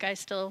talk like I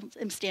still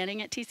am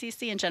standing at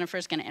TCC, and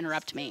Jennifer's going to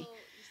interrupt me.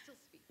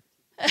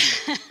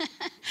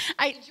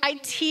 I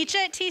teach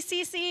at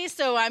TCC,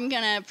 so I'm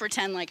going to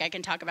pretend like I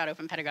can talk about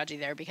open pedagogy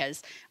there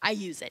because I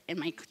use it in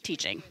my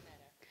teaching.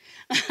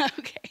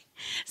 Okay.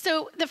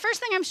 So the first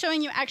thing I'm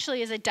showing you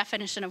actually is a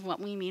definition of what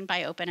we mean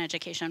by open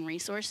education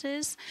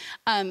resources.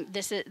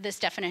 This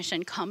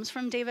definition comes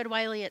from David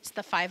Wiley. It's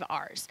the 5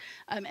 R's,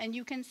 and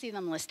you can see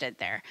them listed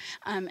there.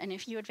 And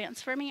if you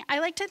advance for me, I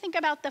like to think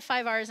about the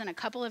 5 R's in a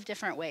couple of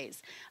different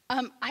ways.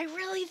 I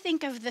really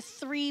think of the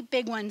 3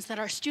 big ones that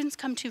our students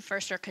come to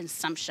first are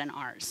consumption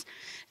R's.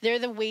 They're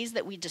the ways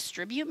that we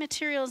distribute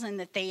materials and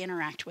that they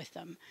interact with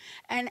them.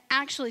 And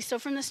actually, so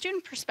from the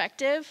student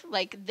perspective,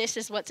 like, this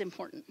is what's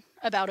important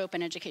about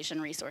open education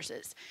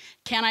resources.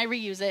 Can I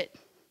reuse it?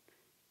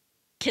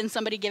 Can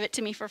somebody give it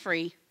to me for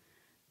free?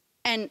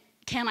 And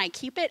can I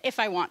keep it if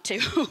I want to?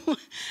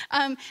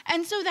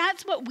 And so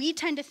that's what we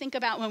tend to think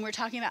about when we're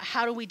talking about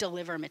how do we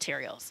deliver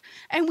materials.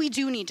 And we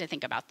do need to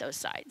think about those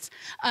sides.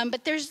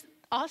 But there's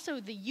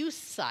also the use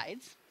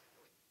sides.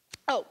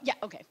 Oh, yeah,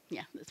 okay,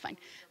 yeah, that's fine.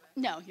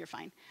 No, you're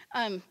fine.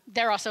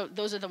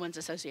 Those are the ones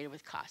associated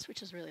with cost,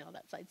 which is really all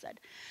that slide said.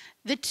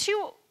 The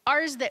 2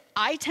 R's that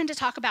I tend to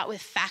talk about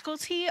with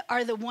faculty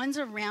are the ones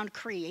around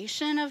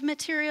creation of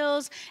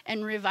materials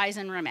and revise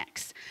and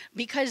remix,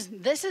 because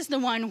this is the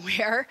one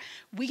where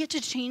we get to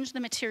change the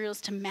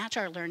materials to match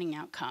our learning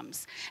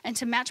outcomes and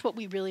to match what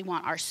we really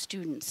want our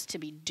students to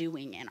be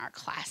doing in our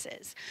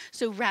classes.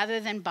 So rather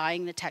than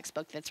buying the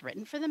textbook that's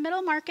written for the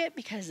middle market,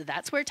 because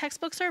that's where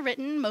textbooks are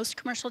written, most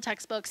commercial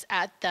textbooks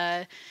at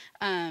the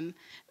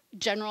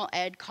general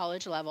ed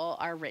college level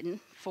are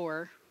written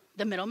for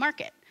the middle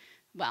market.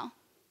 Well,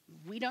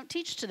 we don't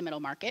teach to the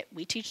middle market,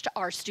 we teach to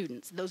our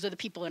students. Those are the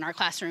people in our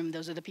classroom,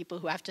 those are the people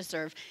who have to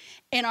serve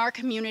in our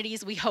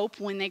communities, we hope,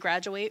 when they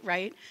graduate,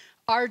 right?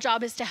 Our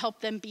job is to help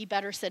them be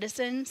better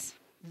citizens.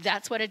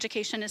 That's what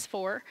education is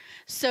for.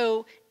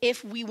 So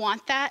if we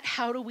want that,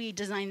 how do we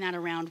design that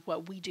around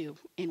what we do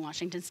in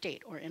Washington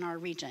State or in our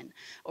region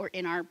or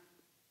in our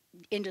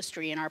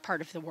industry, in our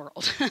part of the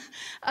world?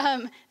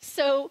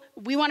 So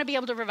we want to be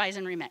able to revise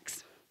and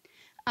remix.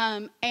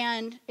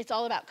 And it's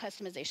all about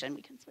customization.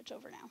 We can switch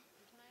over now.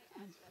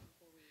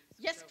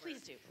 Yes,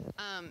 please do.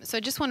 So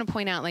I just want to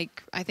point out,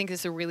 like, I think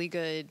this is a really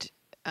good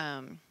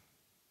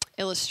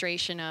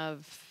illustration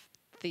of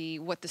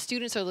what the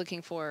students are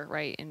looking for,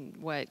 right, and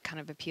what kind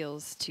of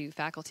appeals to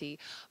faculty.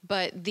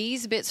 But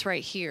these bits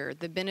right here,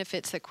 the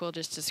benefits that Quill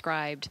just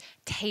described,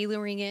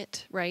 tailoring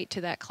it, right,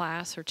 to that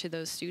class or to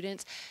those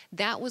students,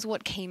 that was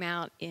what came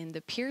out in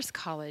the Pierce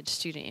College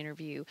student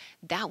interview.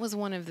 That was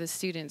one of the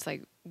students,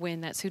 like,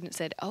 when that student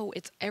said, oh,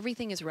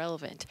 everything is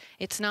relevant.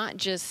 It's not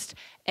just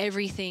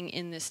everything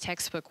in this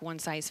textbook, one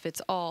size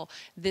fits all.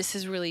 This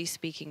is really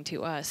speaking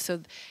to us.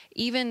 So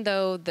even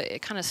though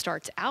it kind of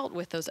starts out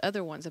with those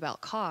other ones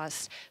about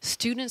cost,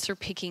 students are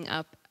picking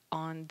up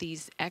on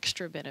these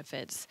extra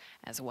benefits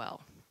as well.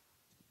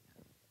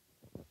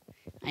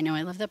 I know,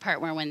 I love the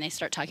part where when they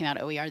start talking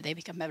about OER, they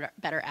become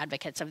better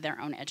advocates of their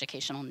own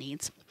educational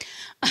needs.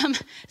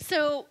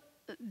 So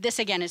this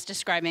again is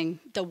describing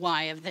the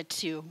why of the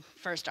 2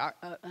 first,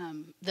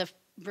 the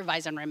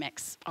revise and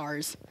remix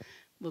R's.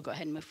 We'll go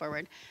ahead and move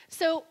forward.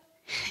 So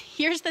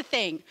here's the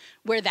thing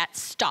where that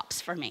stops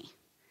for me.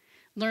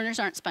 Learners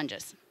aren't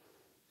sponges.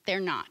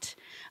 They're not.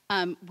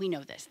 We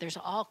know this. There's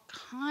all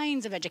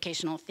kinds of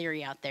educational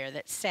theory out there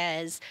that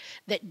says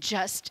that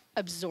just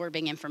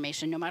absorbing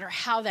information, no matter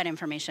how that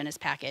information is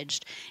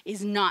packaged,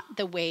 is not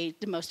the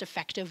most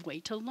effective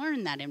way to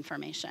learn that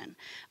information.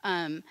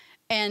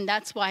 And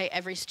that's why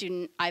every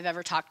student I've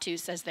ever talked to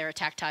says they're a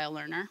tactile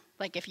learner.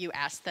 Like, if you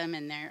ask them,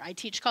 I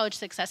teach college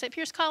success at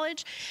Pierce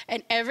College,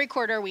 and every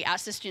quarter we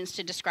ask the students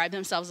to describe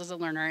themselves as a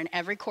learner, and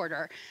every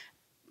quarter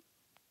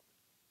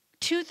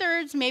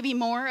 2/3, maybe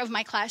more, of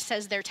my class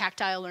says they're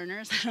tactile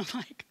learners. And I'm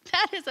like,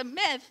 that is a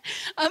myth.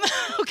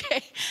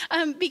 Okay,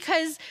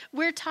 because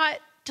we're taught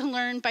to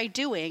learn by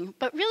doing,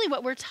 but really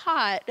what we're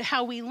taught,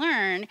 how we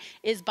learn,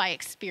 is by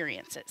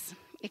experiences.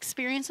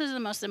 Experience is the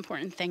most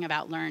important thing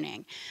about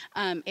learning.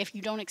 If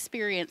you don't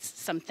experience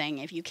something,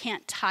 if you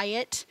can't tie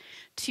it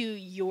to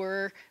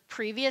your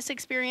previous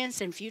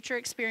experience and future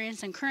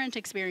experience and current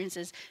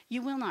experiences,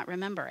 you will not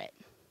remember it.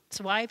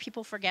 It's why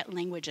people forget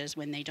languages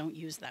when they don't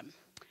use them.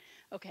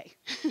 Okay,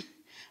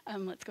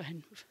 let's go ahead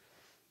and move.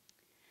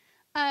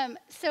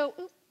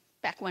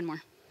 Back one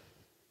more.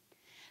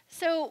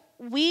 So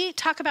we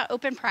talk about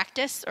open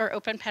practice or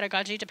open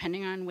pedagogy,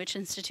 depending on which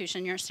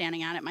institution you're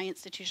standing at. At my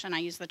institution, I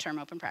use the term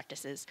open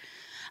practices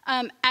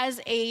as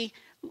a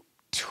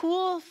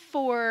tool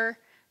for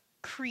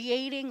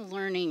creating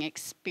learning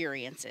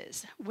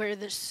experiences where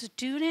the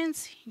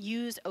students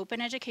use open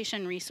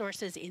education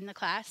resources in the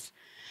class,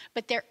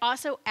 but they're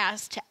also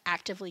asked to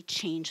actively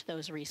change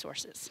those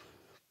resources.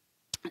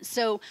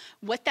 So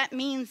what that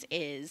means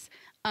is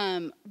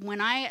when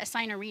I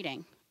assign a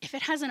reading, if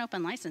it has an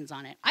open license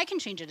on it, I can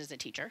change it as a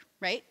teacher,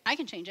 right? I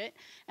can change it,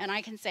 and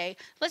I can say,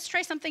 let's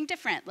try something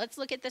different. Let's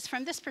look at this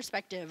from this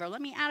perspective, or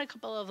let me add a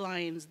couple of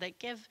lines that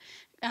give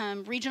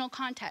regional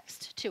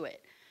context to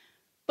it.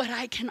 But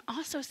I can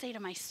also say to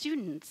my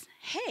students,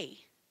 hey,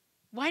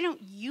 why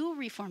don't you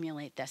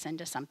reformulate this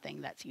into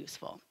something that's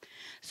useful?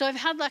 So I've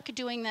had luck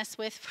doing this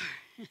with,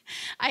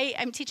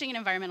 I'm teaching an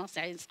environmental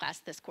science class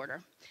this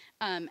quarter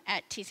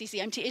at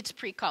TCC. It's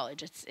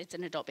pre-college, it's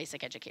an adult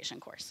basic education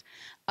course.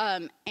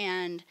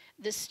 And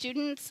the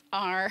students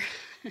are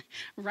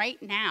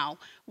right now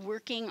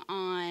working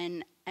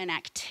on an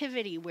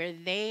activity where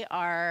they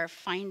are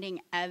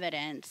finding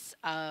evidence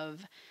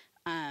of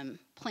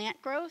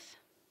plant growth,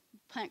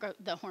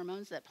 the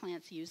hormones that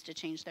plants use to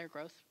change their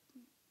growth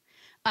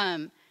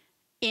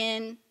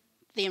in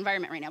the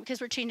environment right now,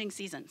 because we're changing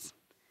seasons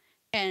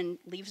and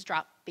leaves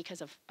drop because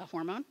of a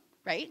hormone,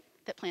 right,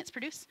 that plants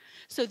produce.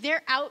 So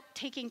they're out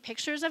taking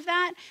pictures of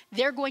that.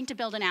 They're going to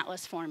build an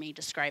atlas for me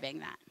describing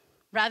that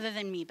rather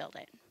than me build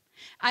it.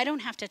 I don't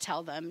have to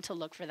tell them to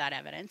look for that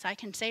evidence. I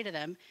can say to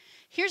them,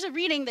 here's a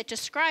reading that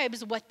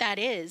describes what that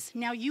is.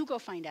 Now you go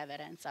find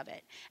evidence of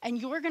it.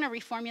 And you're going to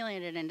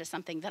reformulate it into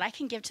something that I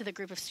can give to the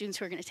group of students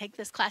who are going to take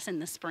this class in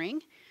the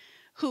spring,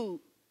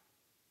 who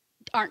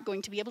aren't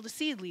going to be able to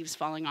see leaves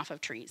falling off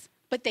of trees,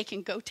 but they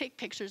can go take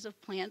pictures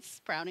of plants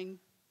sprouting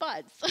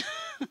buds.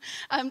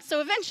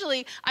 So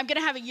eventually, I'm going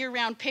to have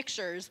year-round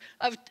pictures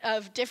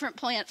of different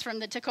plants from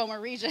the Tacoma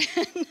region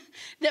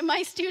that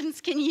my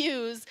students can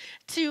use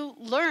to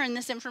learn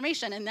this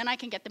information, and then I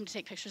can get them to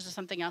take pictures of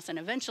something else, and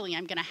eventually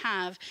I'm going to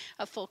have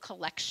a full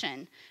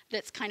collection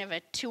that's kind of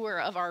a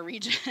tour of our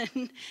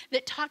region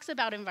that talks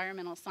about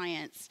environmental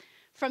science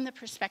from the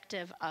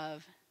perspective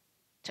of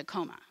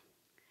Tacoma.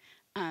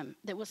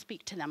 That will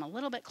speak to them a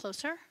little bit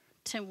closer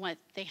to what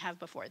they have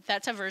before.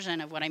 That's a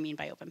version of what I mean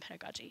by open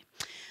pedagogy.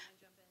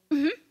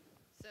 Mm-hmm.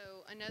 So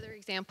another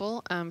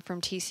example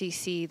from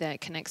TCC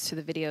that connects to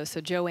the video. So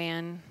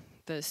Joanne,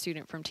 the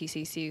student from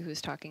TCC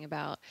who's talking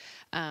about,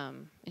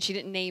 and she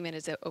didn't name it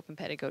as open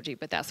pedagogy,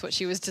 but that's what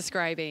she was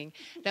describing.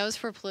 That was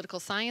for a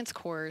political science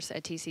course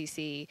at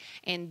TCC,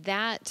 and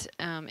that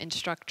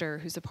instructor,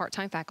 who's a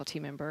part-time faculty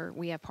member,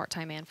 we have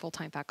part-time and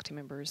full-time faculty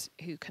members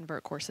who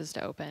convert courses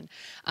to open,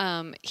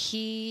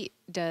 he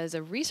does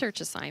a research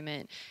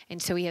assignment,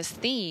 and so he has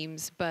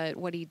themes, but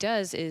what he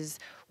does is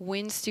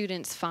when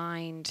students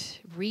find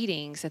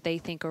readings that they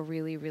think are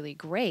really, really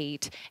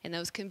great, and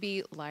those can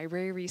be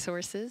library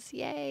resources,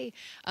 yay,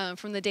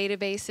 from the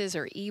databases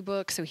or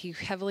ebooks, so he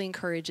heavily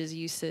encourages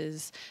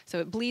uses, so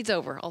it bleeds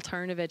over,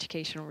 alternative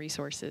educational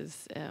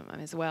resources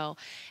as well,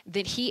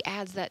 then he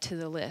adds that to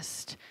the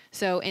list.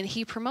 So, and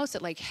he promotes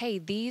it like, hey,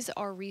 these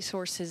are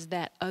resources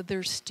that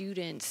other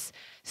students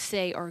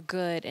say are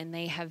good and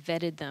they have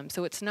vetted them.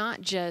 So it's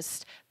not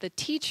just the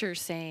teacher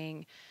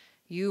saying,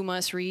 you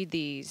must read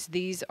these.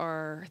 These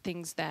are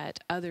things that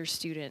other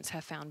students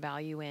have found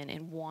value in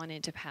and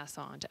wanted to pass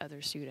on to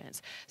other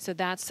students. So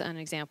that's an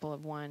example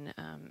of one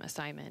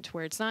assignment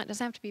where doesn't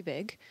have to be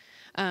big,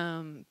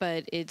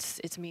 but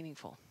it's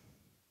meaningful.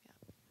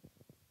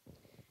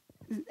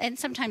 And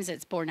sometimes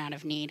it's born out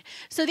of need.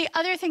 So the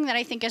other thing that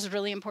I think is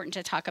really important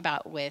to talk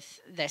about with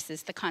this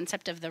is the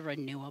concept of the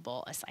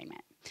renewable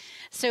assignment.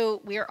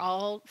 So we're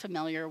all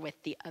familiar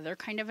with the other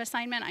kind of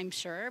assignment, I'm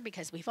sure,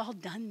 because we've all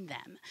done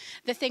them.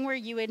 The thing where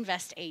you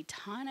invest a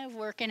ton of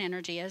work and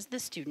energy as the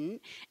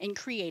student in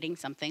creating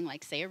something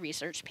like, say, a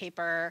research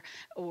paper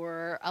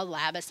or a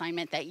lab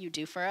assignment that you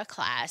do for a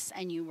class,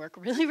 and you work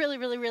really, really,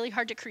 really, really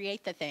hard to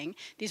create the thing.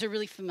 These are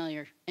really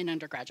familiar in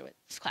undergraduate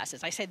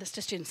classes. I say this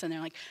to students, and they're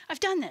like, I've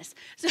done this.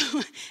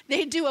 So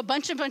they do a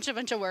bunch of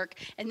work,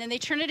 and then they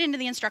turn it into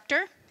the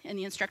instructor, and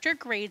the instructor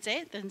grades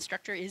it. The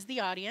instructor is the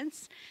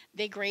audience.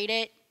 They grade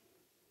it.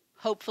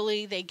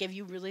 Hopefully, they give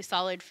you really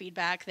solid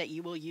feedback that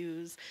you will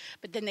use,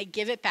 but then they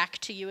give it back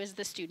to you as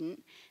the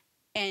student,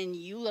 and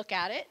you look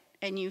at it,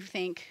 and you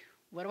think,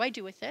 what do I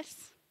do with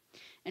this?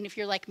 And if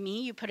you're like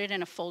me, you put it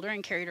in a folder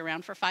and carry it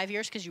around for 5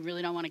 years because you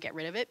really don't want to get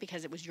rid of it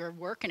because it was your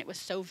work and it was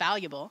so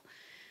valuable.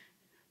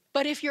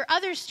 But if you're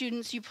other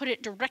students, you put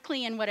it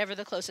directly in whatever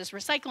the closest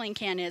recycling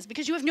can is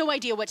because you have no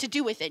idea what to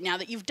do with it now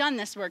that you've done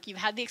this work, you've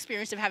had the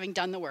experience of having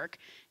done the work,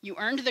 you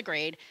earned the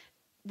grade,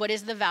 what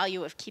is the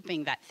value of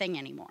keeping that thing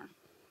anymore?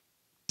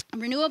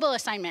 Renewable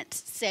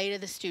assignments say to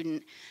the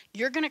student,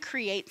 you're going to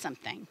create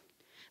something,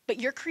 but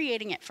you're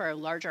creating it for a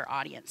larger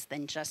audience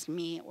than just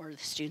me or the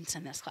students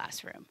in this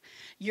classroom.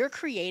 You're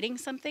creating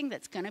something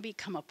that's going to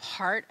become a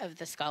part of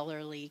the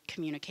scholarly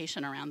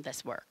communication around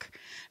this work,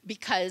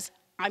 because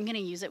I'm going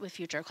to use it with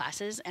future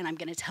classes, and I'm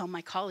going to tell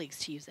my colleagues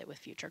to use it with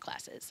future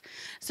classes.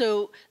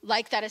 So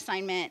like that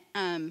assignment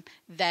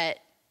that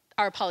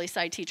our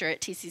poli-sci teacher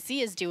at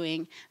TCC is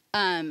doing,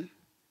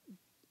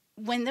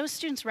 when those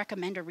students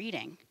recommend a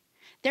reading,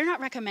 they're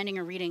not recommending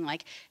a reading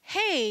like,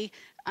 hey,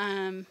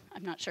 I'm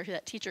not sure who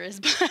that teacher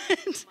is,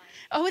 but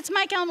oh, it's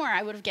Mike Elmore.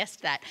 I would have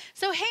guessed that.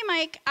 So, hey,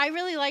 Mike, I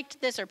really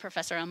liked this, or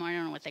Professor Elmore, I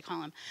don't know what they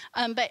call him.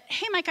 But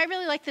hey, Mike, I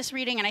really like this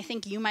reading, and I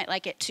think you might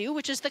like it too,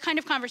 which is the kind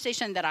of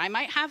conversation that I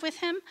might have with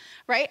him,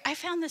 right? I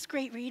found this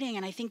great reading,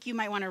 and I think you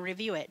might want to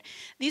review it.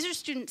 These are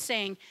students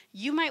saying,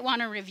 you might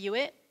want to review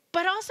it,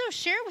 but also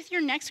share with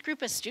your next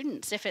group of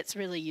students if it's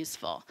really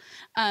useful.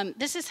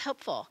 This is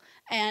helpful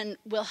and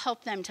will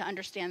help them to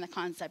understand the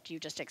concept you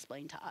just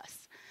explained to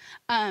us.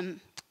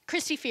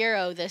 Christy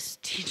Fierro, this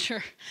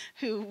teacher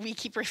who we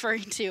keep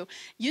referring to,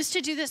 used to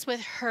do this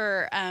with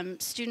her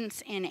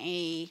students in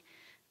a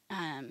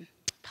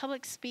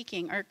public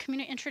speaking or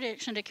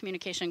introduction to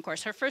communication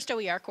course. Her first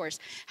OER course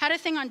had a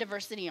thing on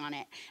diversity on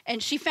it.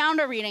 And she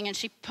found a reading and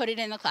she put it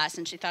in the class,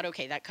 and she thought,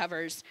 okay, that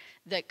covers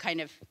the kind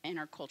of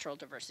intercultural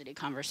diversity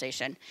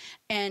conversation.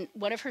 And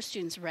one of her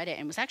students read it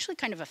and was actually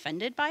kind of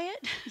offended by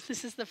it.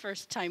 This is the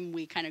first time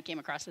we kind of came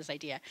across this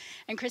idea.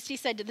 And Christy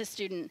said to the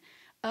student,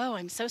 oh,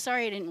 I'm so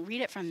sorry I didn't read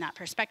it from that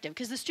perspective.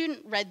 Because the student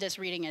read this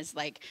reading as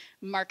like,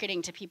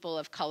 marketing to people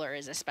of color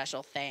is a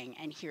special thing,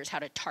 and here's how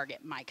to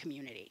target my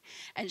community.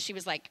 And she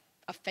was like,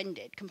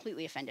 offended,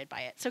 completely offended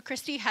by it. So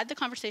Christy had the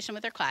conversation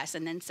with her class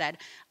and then said,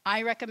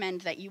 I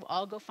recommend that you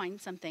all go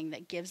find something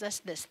that gives us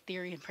this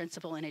theory and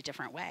principle in a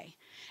different way.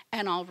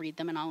 And I'll read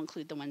them and I'll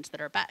include the ones that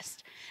are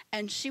best.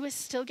 And she was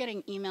still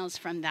getting emails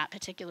from that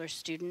particular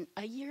student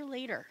a year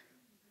later,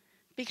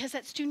 because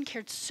that student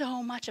cared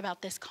so much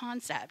about this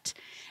concept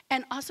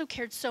and also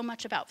cared so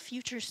much about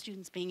future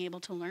students being able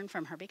to learn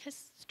from her,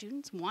 because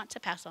students want to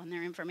pass on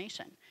their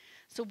information.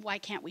 So why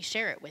can't we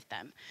share it with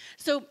them?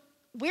 So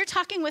we're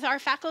talking with our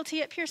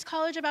faculty at Pierce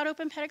College about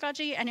open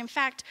pedagogy, and in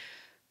fact,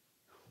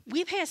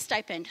 we pay a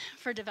stipend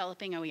for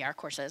developing OER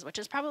courses, which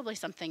is probably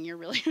something you're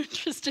really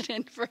interested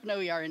in for an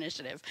OER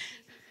initiative.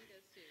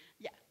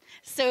 Yeah.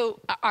 So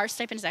our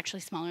stipend is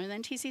actually smaller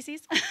than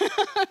TCC's,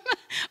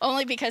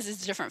 only because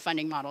it's different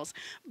funding models.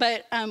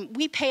 But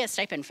we pay a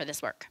stipend for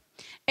this work,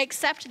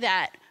 except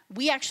that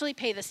we actually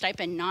pay the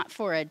stipend not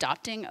for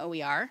adopting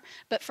OER,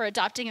 but for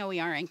adopting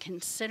OER and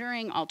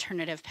considering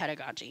alternative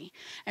pedagogy.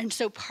 And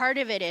so part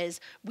of it is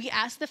we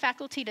ask the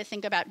faculty to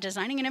think about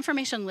designing an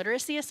information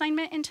literacy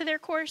assignment into their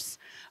course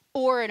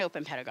or an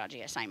open pedagogy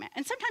assignment.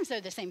 And sometimes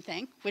they're the same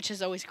thing, which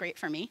is always great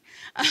for me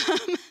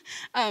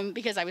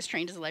because I was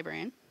trained as a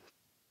librarian.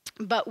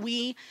 But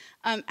we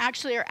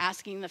actually are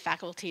asking the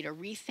faculty to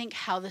rethink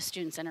how the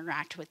students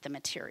interact with the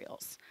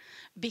materials,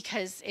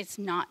 because it's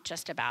not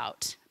just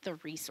about the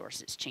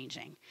resources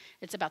changing.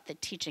 It's about the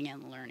teaching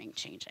and learning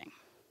changing.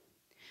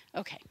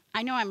 Okay,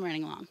 I know I'm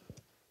running long,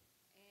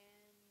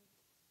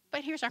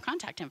 but here's our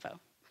contact info.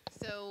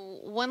 So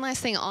one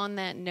last thing on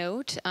that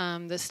note,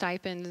 the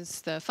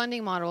stipends, the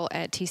funding model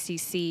at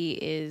TCC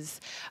is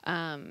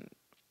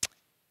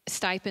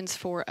stipends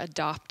for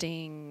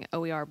adopting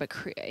OER, but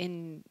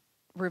in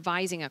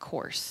revising a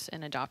course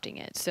and adopting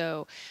it.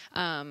 So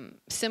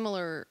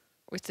similar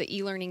with the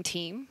e-learning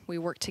team, we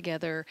work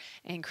together,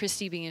 and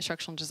Christy, being an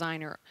instructional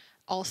designer,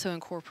 also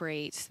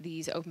incorporates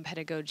these open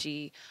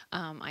pedagogy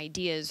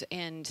ideas.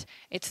 And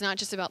it's not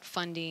just about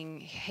funding,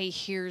 hey,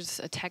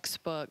 here's a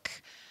textbook,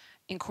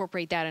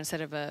 incorporate that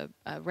instead of a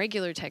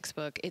regular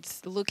textbook.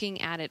 It's looking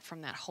at it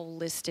from that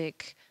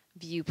holistic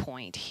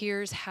viewpoint.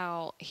 Here's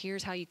how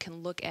you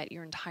can look at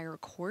your entire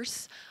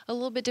course a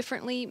little bit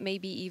differently,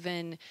 maybe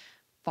even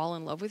fall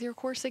in love with your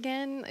course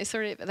again. It's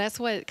sort of, that's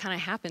what kind of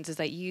happens, is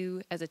that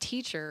you as a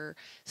teacher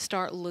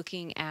start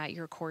looking at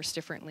your course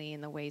differently in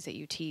the ways that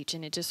you teach,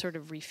 and it just sort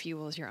of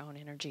refuels your own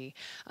energy.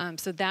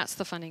 So that's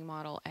the funding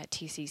model at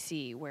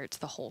TCC, where it's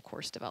the whole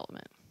course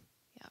development.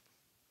 Yeah.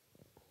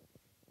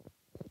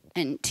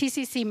 And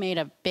TCC made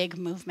a big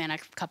movement a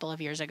couple of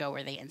years ago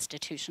where they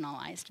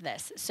institutionalized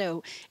this.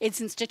 So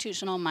it's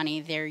institutional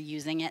money, they're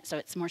using it, so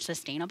it's more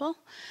sustainable.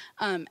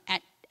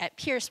 At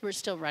Pierce, we're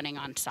still running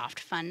on soft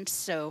funds,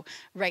 so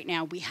right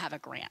now we have a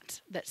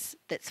grant that's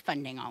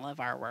funding all of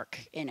our work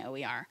in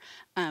OER.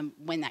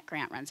 When that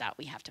grant runs out,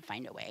 we have to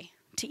find a way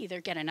to either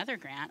get another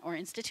grant or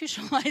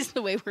institutionalize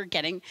the way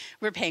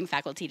we're paying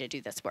faculty to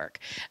do this work.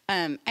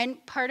 And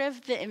part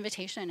of the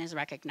invitation is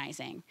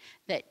recognizing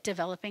that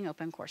developing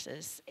open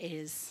courses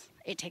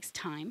it takes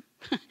time,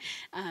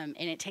 and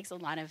it takes a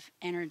lot of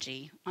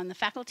energy on the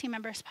faculty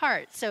member's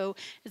part. So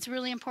it's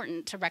really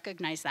important to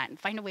recognize that and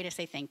find a way to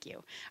say thank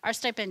you. Our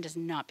stipend does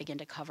not begin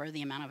to cover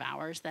the amount of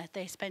hours that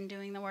they spend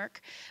doing the work,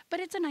 but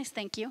it's a nice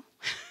thank you.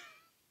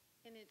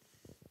 And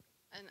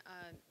And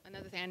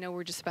another thing, I know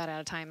we're just about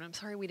out of time, and I'm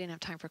sorry we didn't have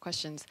time for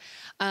questions,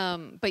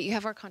 but you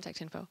have our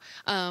contact info,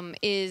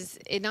 is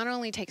it not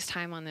only takes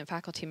time on the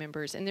faculty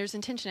members, and there's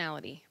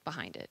intentionality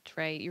behind it,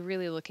 right? You're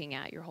really looking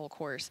at your whole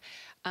course.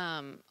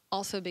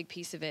 Also a big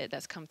piece of it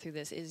that's come through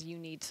this is you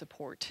need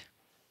support,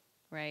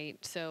 right?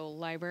 So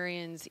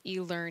librarians,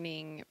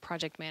 e-learning,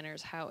 project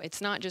managers, how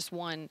it's not just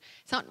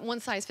it's not one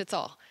size fits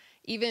all.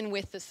 Even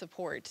with the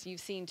support,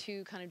 you've seen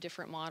two kind of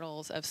different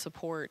models of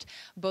support,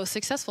 both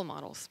successful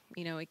models.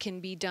 You know, it can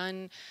be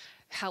done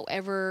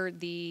however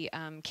the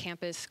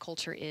campus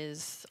culture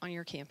is on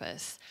your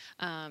campus,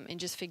 and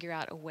just figure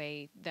out a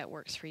way that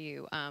works for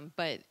you.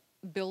 But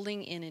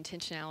building in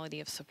intentionality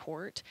of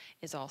support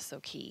is also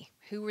key.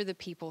 Who are the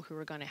people who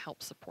are going to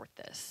help support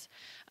this?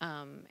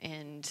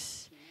 And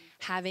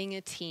having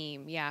a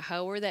team, yeah,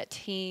 however that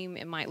team,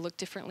 it might look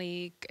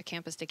differently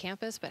campus to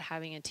campus, but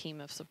having a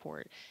team of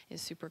support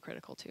is super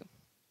critical too.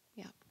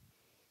 Yeah.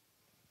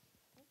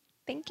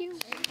 Thank you.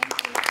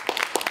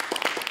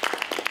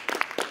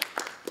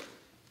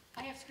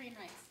 I have screen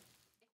rights.